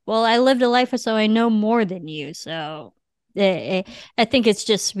like, well, I lived a life so I know more than you. So I think it's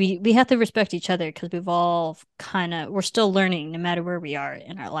just we have to respect each other because we've all we're still learning no matter where we are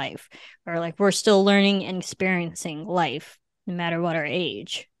in our life, or like we're still learning and experiencing life no matter what our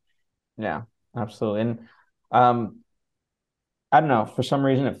age. Yeah, absolutely. And um, I don't know, for some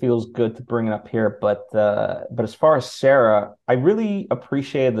reason it feels good to bring it up here, but as far as Sarah, I really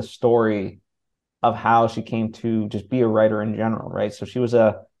appreciated the story of how she came to just be a writer in general, right? So she was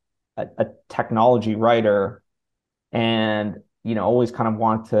a technology writer and always kind of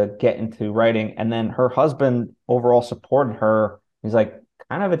wanted to get into writing. And then her husband overall supported her. He's like,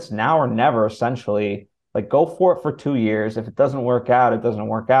 kind of it's now or never, essentially. Like, go for it for 2 years. If it doesn't work out, it doesn't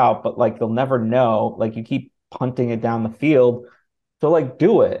work out. But like, you'll never know. Like, you keep punting it down the field. So like,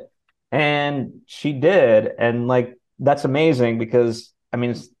 do it. And she did. And like, that's amazing because I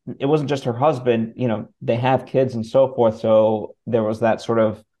mean, it wasn't just her husband. They have kids and so forth. So there was that sort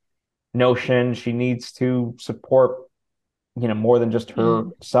of notion she needs to support more than just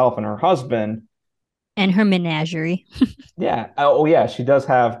Mm. herself and her husband. And her menagerie. Yeah. Oh, yeah. She does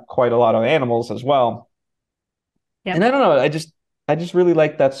have quite a lot of animals as well. Yep. And I don't know. I just really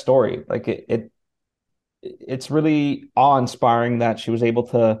like that story. Like it's really awe-inspiring that she was able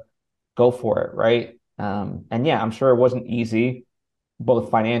to go for it, right? And yeah, I'm sure it wasn't easy,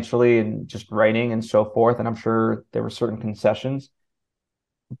 both financially and just writing and so forth. And I'm sure there were certain concessions.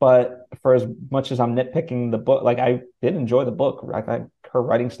 But for as much as I'm nitpicking the book, like I did enjoy the book. I thought her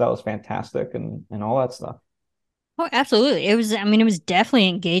writing style is fantastic and all that stuff. Oh, absolutely. It was, I mean, it was definitely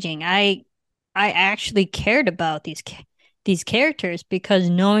engaging. I actually cared about these characters because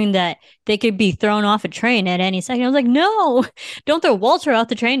knowing that they could be thrown off a train at any second, I was like, no, don't throw Walter off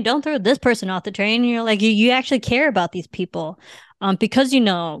the train. Don't throw this person off the train. You're like, you actually care about these people. Because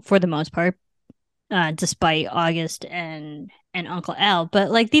for the most part, despite August and Uncle Al, but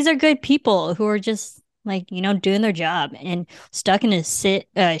like these are good people who are just like, doing their job and stuck in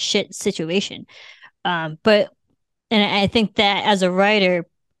a shit situation. But and I think that as a writer,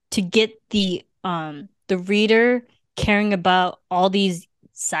 to get the reader caring about all these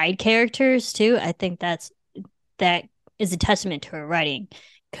side characters too, I think that is a testament to her writing.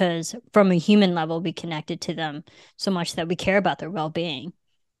 Because from a human level, we connected to them so much that we care about their well being.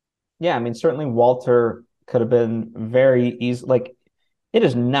 Yeah, I mean, certainly Walter could have been very easy. Like, it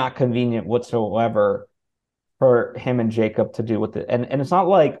is not convenient whatsoever for him and Jacob to do with it. And it's not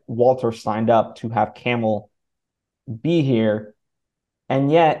like Walter signed up to have Camel be here, and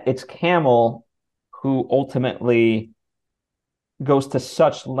yet it's Camel who ultimately goes to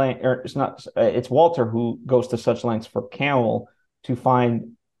such length, or it's not, it's Walter who goes to such lengths for Camel to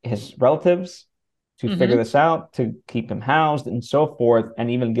find his relatives, to figure Mm-hmm. this out, to keep him housed and so forth,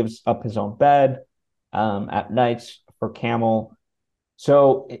 and even gives up his own bed at nights for Camel.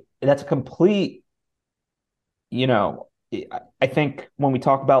 So that's a complete, you know, I think when we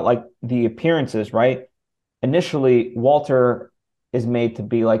talk about like the appearances, right? Initially, Walter is made to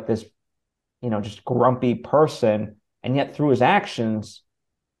be like this, just grumpy person, and yet through his actions,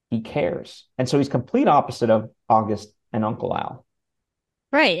 he cares. And so he's complete opposite of August and Uncle Al.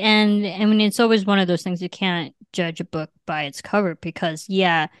 Right. And I mean, it's always one of those things you can't judge a book by its cover because,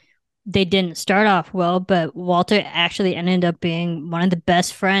 yeah, they didn't start off well, but Walter actually ended up being one of the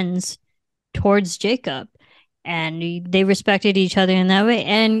best friends towards Jacob. And they respected each other in that way.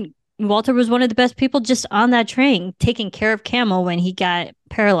 And Walter was one of the best people just on that train, taking care of Camel when he got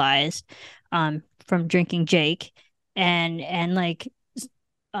paralyzed from drinking Jake. And like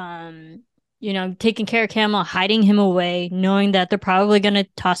taking care of Camel, hiding him away, knowing that they're probably going to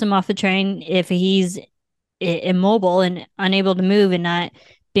toss him off the train if he's immobile and unable to move and not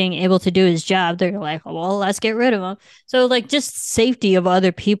being able to do his job. They're like, well, let's get rid of him. So, like, just safety of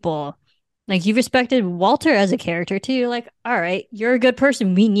other people. Like, you respected Walter as a character too. You're like, all right, you're a good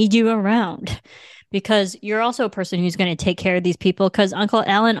person. We need you around because you're also a person who's going to take care of these people because Uncle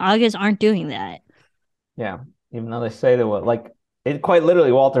Alan August aren't doing that. Yeah. Even though they say they would, like, it quite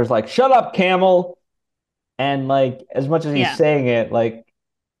literally, Walter's like, shut up, Camel. And like, as much as he's Yeah. saying it, like,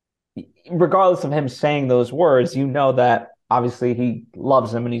 regardless of him saying those words, you know that obviously he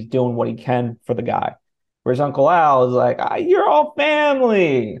loves him and he's doing what he can for the guy. Whereas Uncle Al is like, ah, you're all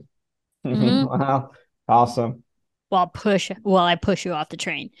family. Mm-hmm. Wow. Awesome. While I push you off the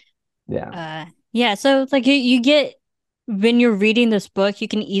train. Yeah. Yeah, so it's like you get when you're reading this book, you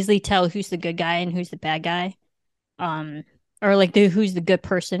can easily tell who's the good guy and who's the bad guy. Um or like who's the good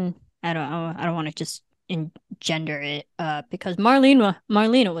person. I don't want to just engender it because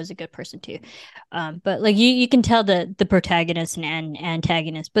Marlena was a good person too. But like you can tell the protagonist and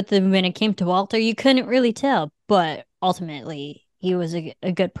antagonist, but then when it came to Walter, you couldn't really tell, but ultimately he was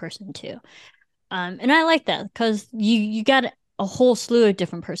a good person too. And I like that because you got a whole slew of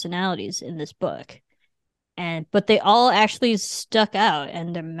different personalities in this book, and but they all actually stuck out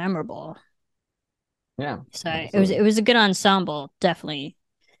and they're memorable. Yeah. So it Absolutely. was a good ensemble, definitely,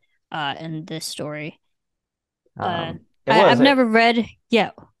 in this story. Uh, It was I've it. never read.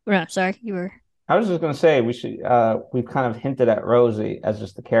 Yeah, no, sorry, you were. I was just gonna say we should we've kind of hinted at Rosie as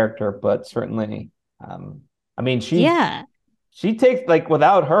just the character, but certainly I mean Yeah. she takes like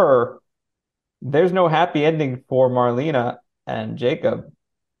without her, there's no happy ending for Marlena and Jacob.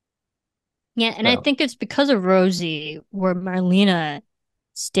 Yeah, and I So think it's because of Rosie where Marlena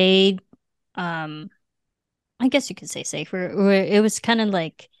stayed um I guess you could say safer. Where it was kind of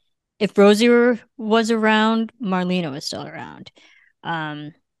like if was around, Marlena was still around.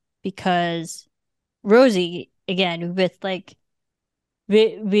 Um because Rosie again with like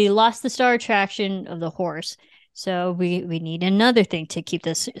we lost the star attraction of the horse. So we need another thing to keep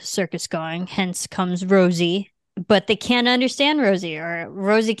this circus going. Hence comes Rosie. But they can't understand Rosie, or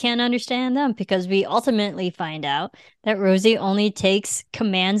Rosie can't understand them because we ultimately find out that Rosie only takes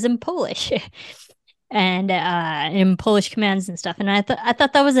commands in Polish and in Polish commands and stuff. And I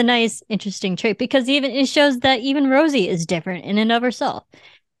thought that was a nice, interesting trait because even it shows that even Rosie is different in and of herself.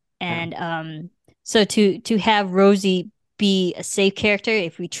 yeah, And so to have Rosie be a safe character,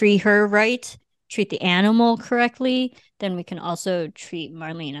 if we treat her right, treat the animal correctly, then we can also treat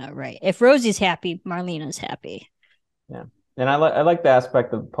Marlena right. If Rosie's happy, Marlena's happy. yeah. And I like the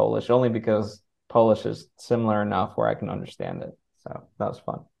aspect of Polish only because Polish is similar enough where I can understand it. So that was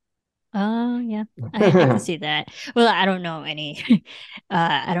fun. Oh yeah, I can see that. Well, I don't know any,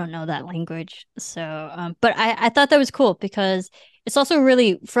 I don't know that language. So, but I thought that was cool because it's also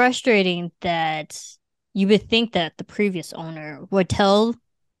really frustrating that you would think that the previous owner would tell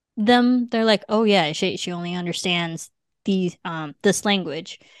them they're like, oh yeah, she only understands these this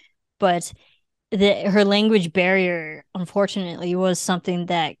language, but her language barrier unfortunately was something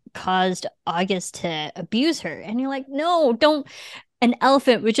that caused August to abuse her. And you're like, no, don't an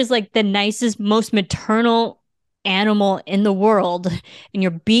elephant, which is like the nicest, most maternal animal in the world, and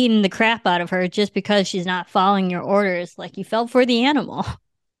you're beating the crap out of her just because she's not following your orders. Like you felt for the animal.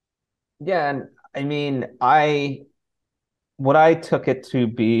 Yeah, and I mean, I what I took it to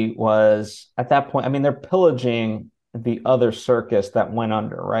be was at that point, I mean, they're pillaging the other circus that went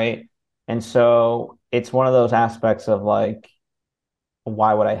under, right? And so it's one of those aspects of like,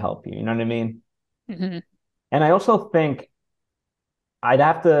 why would I help you? You know what I mean? Mm-hmm. And I also think I'd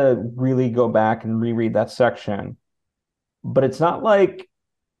have to really go back and reread that section, but it's not like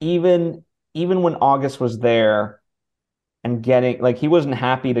even even when August was there and getting like he wasn't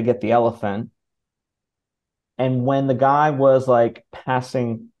happy to get the elephant. And when the guy was like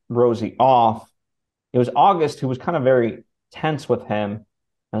passing Rosie off, it was August who was kind of very tense with him.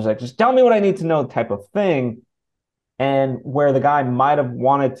 I was like, just tell me what I need to know type of thing. And where the guy might have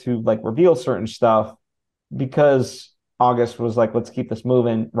wanted to like reveal certain stuff because August was like, let's keep this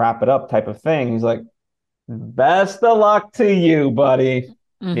moving, wrap it up type of thing. He's like, best of luck to you, buddy.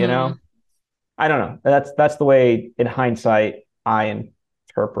 You Mm-hmm. know, I don't know. That's the way in hindsight I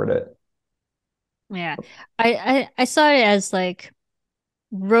interpret it. Yeah. I saw it as like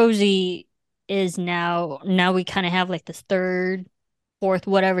Rosie is now we kind of have like this third, fourth,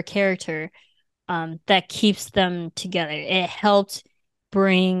 whatever character that keeps them together. It helped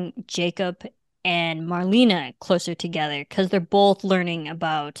bring Jacob and Marlena closer together because they're both learning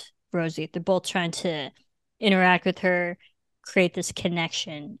about Rosie. They're both trying to interact with her, create this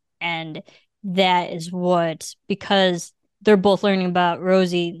connection. And that is what, because they're both learning about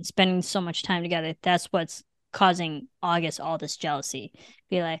Rosie and spending so much time together, that's what's causing August all this jealousy.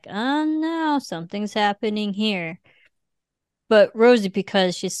 Be like, oh no, something's happening here. But Rosie,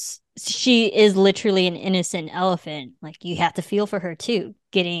 because she is literally an innocent elephant, like you have to feel for her too,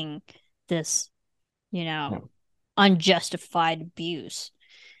 getting this, you Yeah. know, unjustified abuse.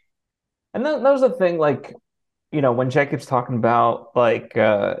 And that was the thing, like, when Jacob's talking about like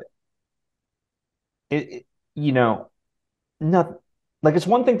it you know, not like it's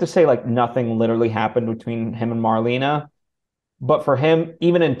one thing to say like nothing literally happened between him and Marlena, but for him,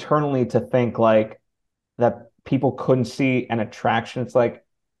 even internally to think like that people couldn't see an attraction, it's like,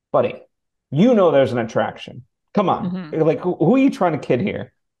 buddy, there's an attraction. Come on. Mm-hmm. Like who are you trying to kid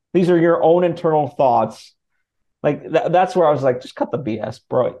here? These are your own internal thoughts. Like that's where I was like, just cut the BS,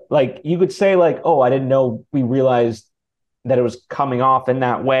 bro. Like you could say like, oh, I didn't know we realized that it was coming off in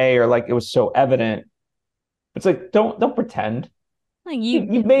that way, or like it was so evident. It's like don't pretend. Like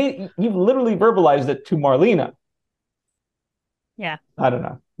You've literally verbalized it to Marlena. yeah, I don't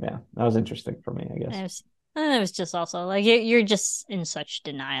know. Yeah, that was interesting for me, I guess. it was just also like you're just in such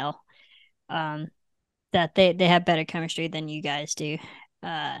denial, um, that they have better chemistry than you guys do.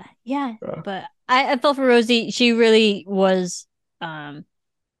 Yeah, Uh, but I felt for Rosie. She really was,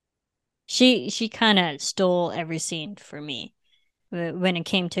 she kind of stole every scene for me. when it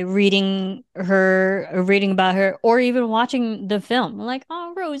came to reading her, or reading about her, or even watching the film. Like,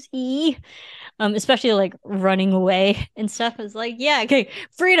 oh, Rosie, especially like running away and stuff. Is like, yeah, okay,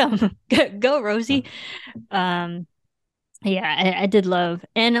 freedom, go, Rosie. Um, yeah, I did love,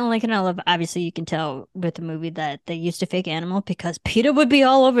 and I love. Obviously, you can tell with the movie that they used a fake animal because PETA would be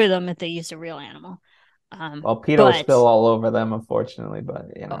all over them if they used a real animal. Well, PETA was still But all over them, unfortunately. But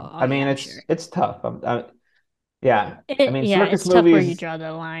oh I mean, yeah, I'm sure. it's tough. Yeah, I mean, Yeah, circus it's tough where you movies. draw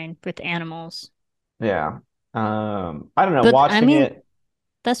the line with animals. Yeah, I don't know. But I Watching mean, it,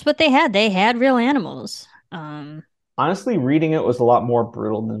 that's what they had. They had real animals. honestly, reading it was a lot more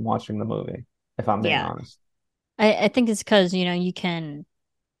brutal than watching the movie, if I'm being Yeah, honest. I think it's because you can,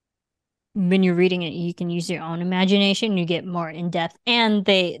 when you're reading it, you can use your own imagination. You get more in depth, and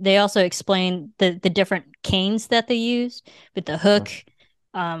they also explain the different canes that they use with the Yeah. hook,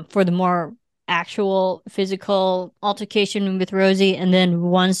 for the more actual physical altercation with Rosie. And then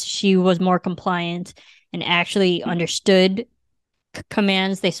once she was more compliant and actually understood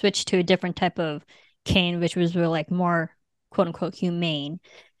commands, they switched to a different type of cane, which was like more quote unquote humane.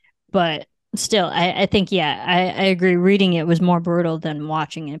 But still, I think, yeah, I agree. Reading it was more brutal than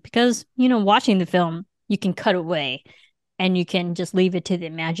watching it because, watching the film, you can cut away and you can just leave it to the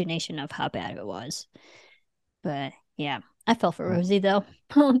imagination of how bad it was. But yeah, I fell for Rosie though.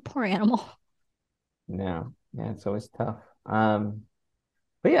 Poor animal. Yeah, yeah, it's always tough.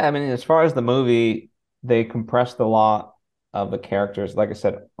 But yeah, I mean, as far as the movie, they compressed a lot of the characters. Like I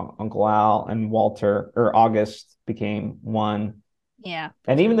said, Uncle Al and Walter or August became one. Yeah,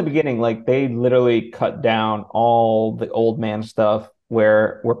 And even the definitely. beginning, like they literally cut down all the old man stuff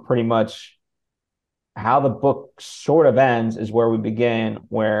where we're pretty much how the book sort of ends is where we begin,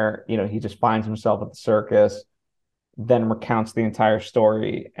 where, he just finds himself at the circus, then recounts the entire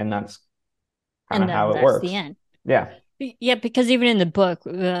story, and that's kind And of then how it that's the works. end. Yeah. Yeah, because even in the book,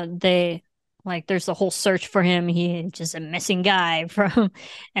 they like there's the whole search for him. He's just a missing guy from,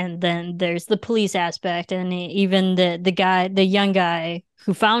 and then there's the police aspect, and even the guy, the young guy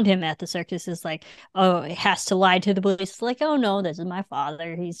who found him at the circus is like, oh, it has to lie to the police. It's like, oh no, this is my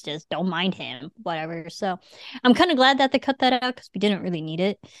father. He's just don't mind him, whatever. So I'm kind of glad that they cut that out because we didn't really need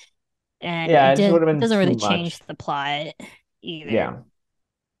it, and Yeah, it it just would did have it been doesn't really too change much. the plot either. Yeah.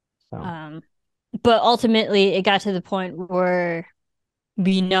 So, Um, but ultimately, it got to the point where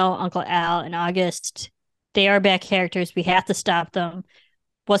we know Uncle Al and August, they are bad characters. We have to stop them.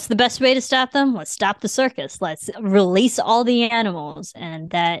 What's the best way to stop them? Let's stop the circus. Let's release all the animals. And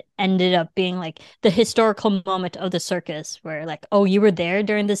that ended up being like the historical moment of the circus where, like, oh, you were there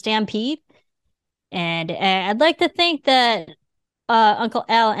during the stampede? And I'd like to think that Uncle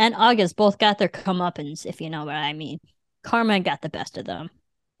Al and August both got their comeuppance, if you know what I mean. Karma got the best of them.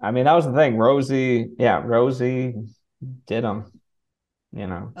 I mean, that was the thing. Rosie did them.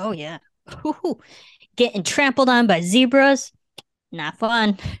 Oh, yeah. Ooh, getting trampled on by zebras, not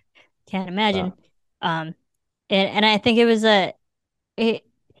fun. Can't imagine. So, Um, and I think it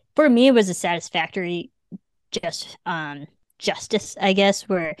for me it was a satisfactory just justice, I guess,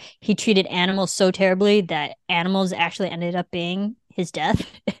 where he treated animals so terribly that animals actually ended up being his death.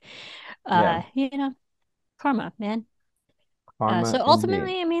 yeah, You know, karma, man. karma So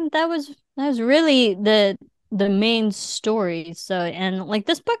indeed. ultimately, I mean, that was really the main story. So, and like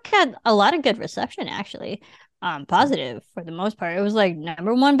this book had a lot of good reception, actually. Positive for the most part. It was like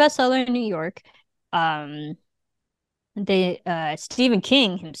number one bestseller in New York. Um, they Stephen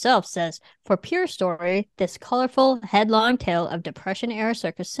King himself says, for pure story, this colorful, headlong tale of Depression era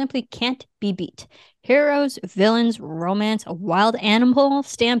circus simply can't be beat. Heroes, villains, romance, a wild animal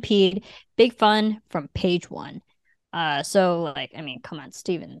stampede, big fun from page one. So like, I mean, come on,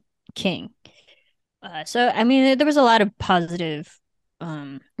 Stephen King. So I mean, there was a lot of positive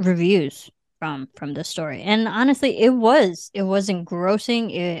reviews from the story, and honestly, it was engrossing.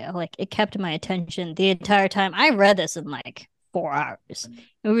 It kept my attention the entire time. I read this in like 4 hours.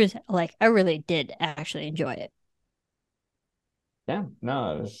 It was like I really did actually enjoy it. Yeah,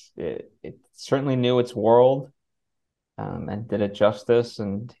 no, it certainly knew its world, and did it justice.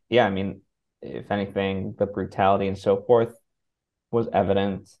 And yeah, I mean, if anything, the brutality and so forth was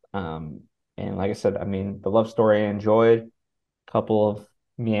evident. And like I said, I mean, the love story I enjoyed, a couple of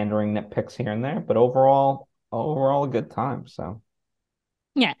meandering nitpicks here and there, but overall a good time. So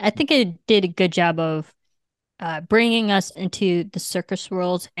Yeah, I think it did a good job of bringing us into the circus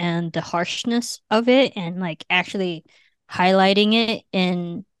world and the harshness of it, and like actually highlighting it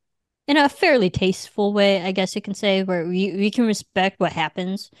in a fairly tasteful way, I guess you can say, where we can respect what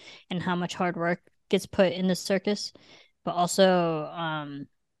happens and how much hard work gets put in the circus, but also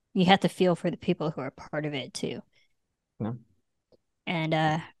you have to feel for the people who are part of it too. you know. And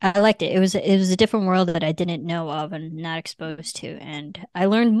I liked it. It was a different world that I didn't know of and not exposed to, and I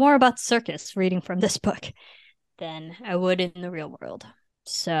learned more about circus reading from this book than I would in the real world.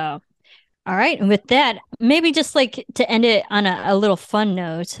 So, all right, and with that, maybe just like to end it on a little fun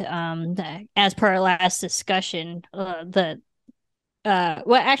note, as per our last discussion, well,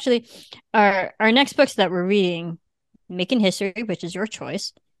 actually, our next books that we're reading, Making History, which is your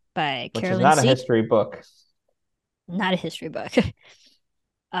choice, by which is Carolyn not a C. history book. Not a history book.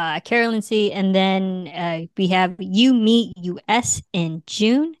 Carolyn C. And then we have You Meet US in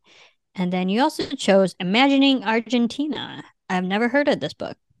June. And then you also chose Imagining Argentina. I've never heard of this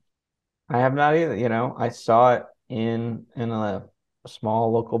book. I have not either. I saw it in a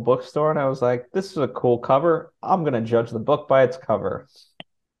small local bookstore, and I was like, "This is a cool cover. I'm gonna judge the book by its cover."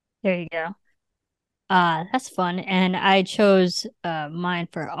 There you go. That's fun. And I chose mine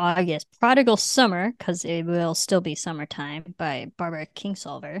for August, Prodigal Summer, because it will still be summertime by Barbara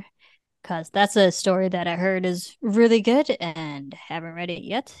Kingsolver. Because that's a story that I heard is really good and haven't read it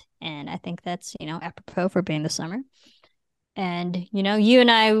yet. And I think that's, apropos for being the summer. And, you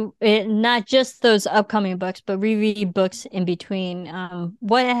and I, not just those upcoming books, but reread books in between.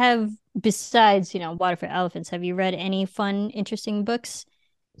 What have, besides, Water for Elephants, have you read any fun, interesting books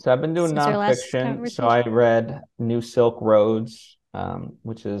So I've been doing since our last nonfiction. So I conversation? read New Silk Roads,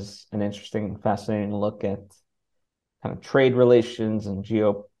 which is an interesting, fascinating look at kind of trade relations and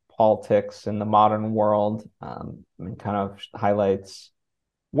geopolitics in the modern world, and kind of highlights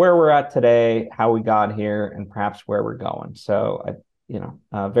where we're at today, how we got here, and perhaps where we're going. So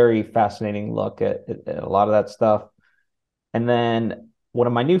a very fascinating look at a lot of that stuff. And then one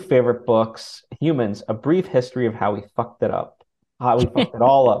of my new favorite books, Humans: A Brief History of How We Fucked It Up, how we fucked it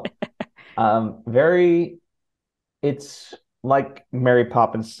all up. Very, it's like Mary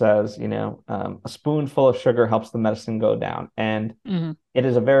Poppins says, a spoonful of sugar helps the medicine go down. And Hmm. it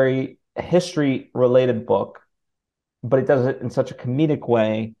is a very history related book, but it does it in such a comedic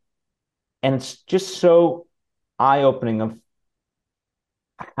way. And it's just so eye opening of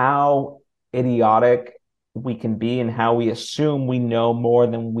how idiotic we can be and how we assume we know more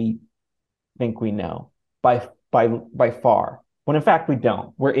than we think we know by far. When in fact we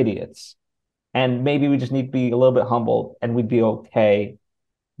don't. We're idiots. And maybe we just need to be a little bit humbled and we'd be okay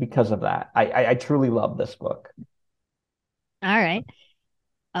because of that. I truly love this book. All right.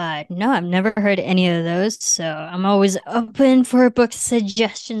 No, I've never heard any of those, so I'm always open for book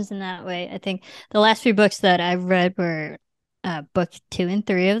suggestions in that way. I think the last few books that I've read were book 2 and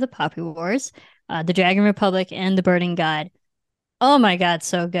 3 of the Poppy Wars, The Dragon Republic, and The Burning God. Oh my God,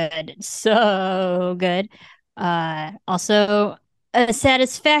 so good. So good. Also a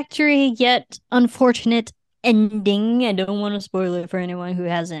satisfactory yet unfortunate ending. I don't want to spoil it for anyone who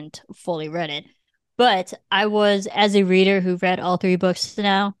hasn't fully read it. But I was, as a reader who read all 3 books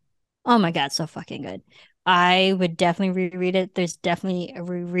now, oh my God, so fucking good. I would definitely reread it. There's definitely a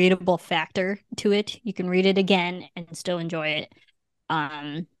rereadable factor to it. You can read it again and still enjoy it.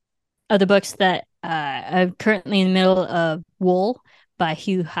 Um, of the books that I'm currently in the middle of Wool by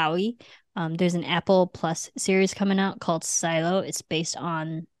Hugh Howey. There's an Apple Plus series coming out called Silo. It's based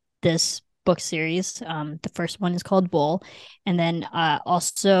on this book series. The first one is called Wool. And then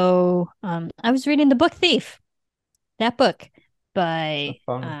also, I was reading The Book Thief, that book by,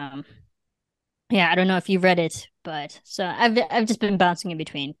 That's fun. yeah, I don't know if you read it, but so I've just been bouncing in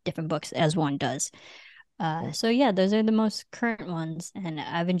between different books as one does. So yeah, those are the most current ones, and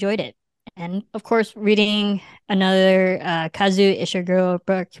I've enjoyed it. And of course, reading another Kazuo Ishiguro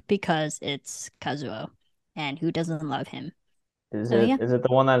book because it's Kazuo, and who doesn't love him? Is So it yeah. is it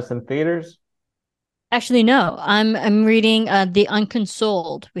the one that's in theaters? Actually, no. I'm reading The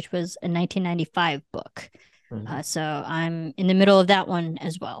Unconsoled, which was a 1995 book. Mhm. So I'm in the middle of that one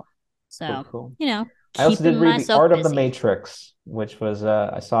as well. Cool, So, cool. I also keeping did read The myself Art of the busy. Matrix, which was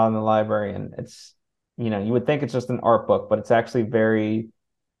I saw in the library, and it's you would think it's just an art book, but it's actually very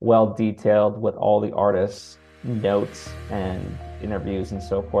well detailed with all the artists' notes and interviews and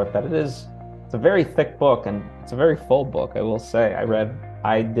so forth. It's a very thick book and it's a very full book, I will say.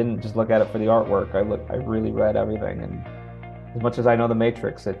 I didn't just look at it for the artwork. I really read everything, and as much as I know the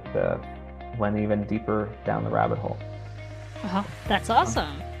Matrix, it went even deeper down the rabbit hole. Oh, that's Oh,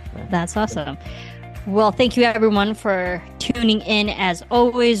 awesome. yeah. That's awesome. Well, thank you everyone for tuning in as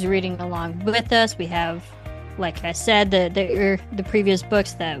always, reading along with us. We have, like I said, the previous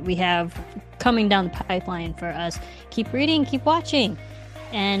books that we have coming down the pipeline for us. Keep reading, keep watching,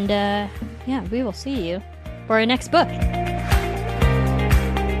 and yeah, we will see you for our next book.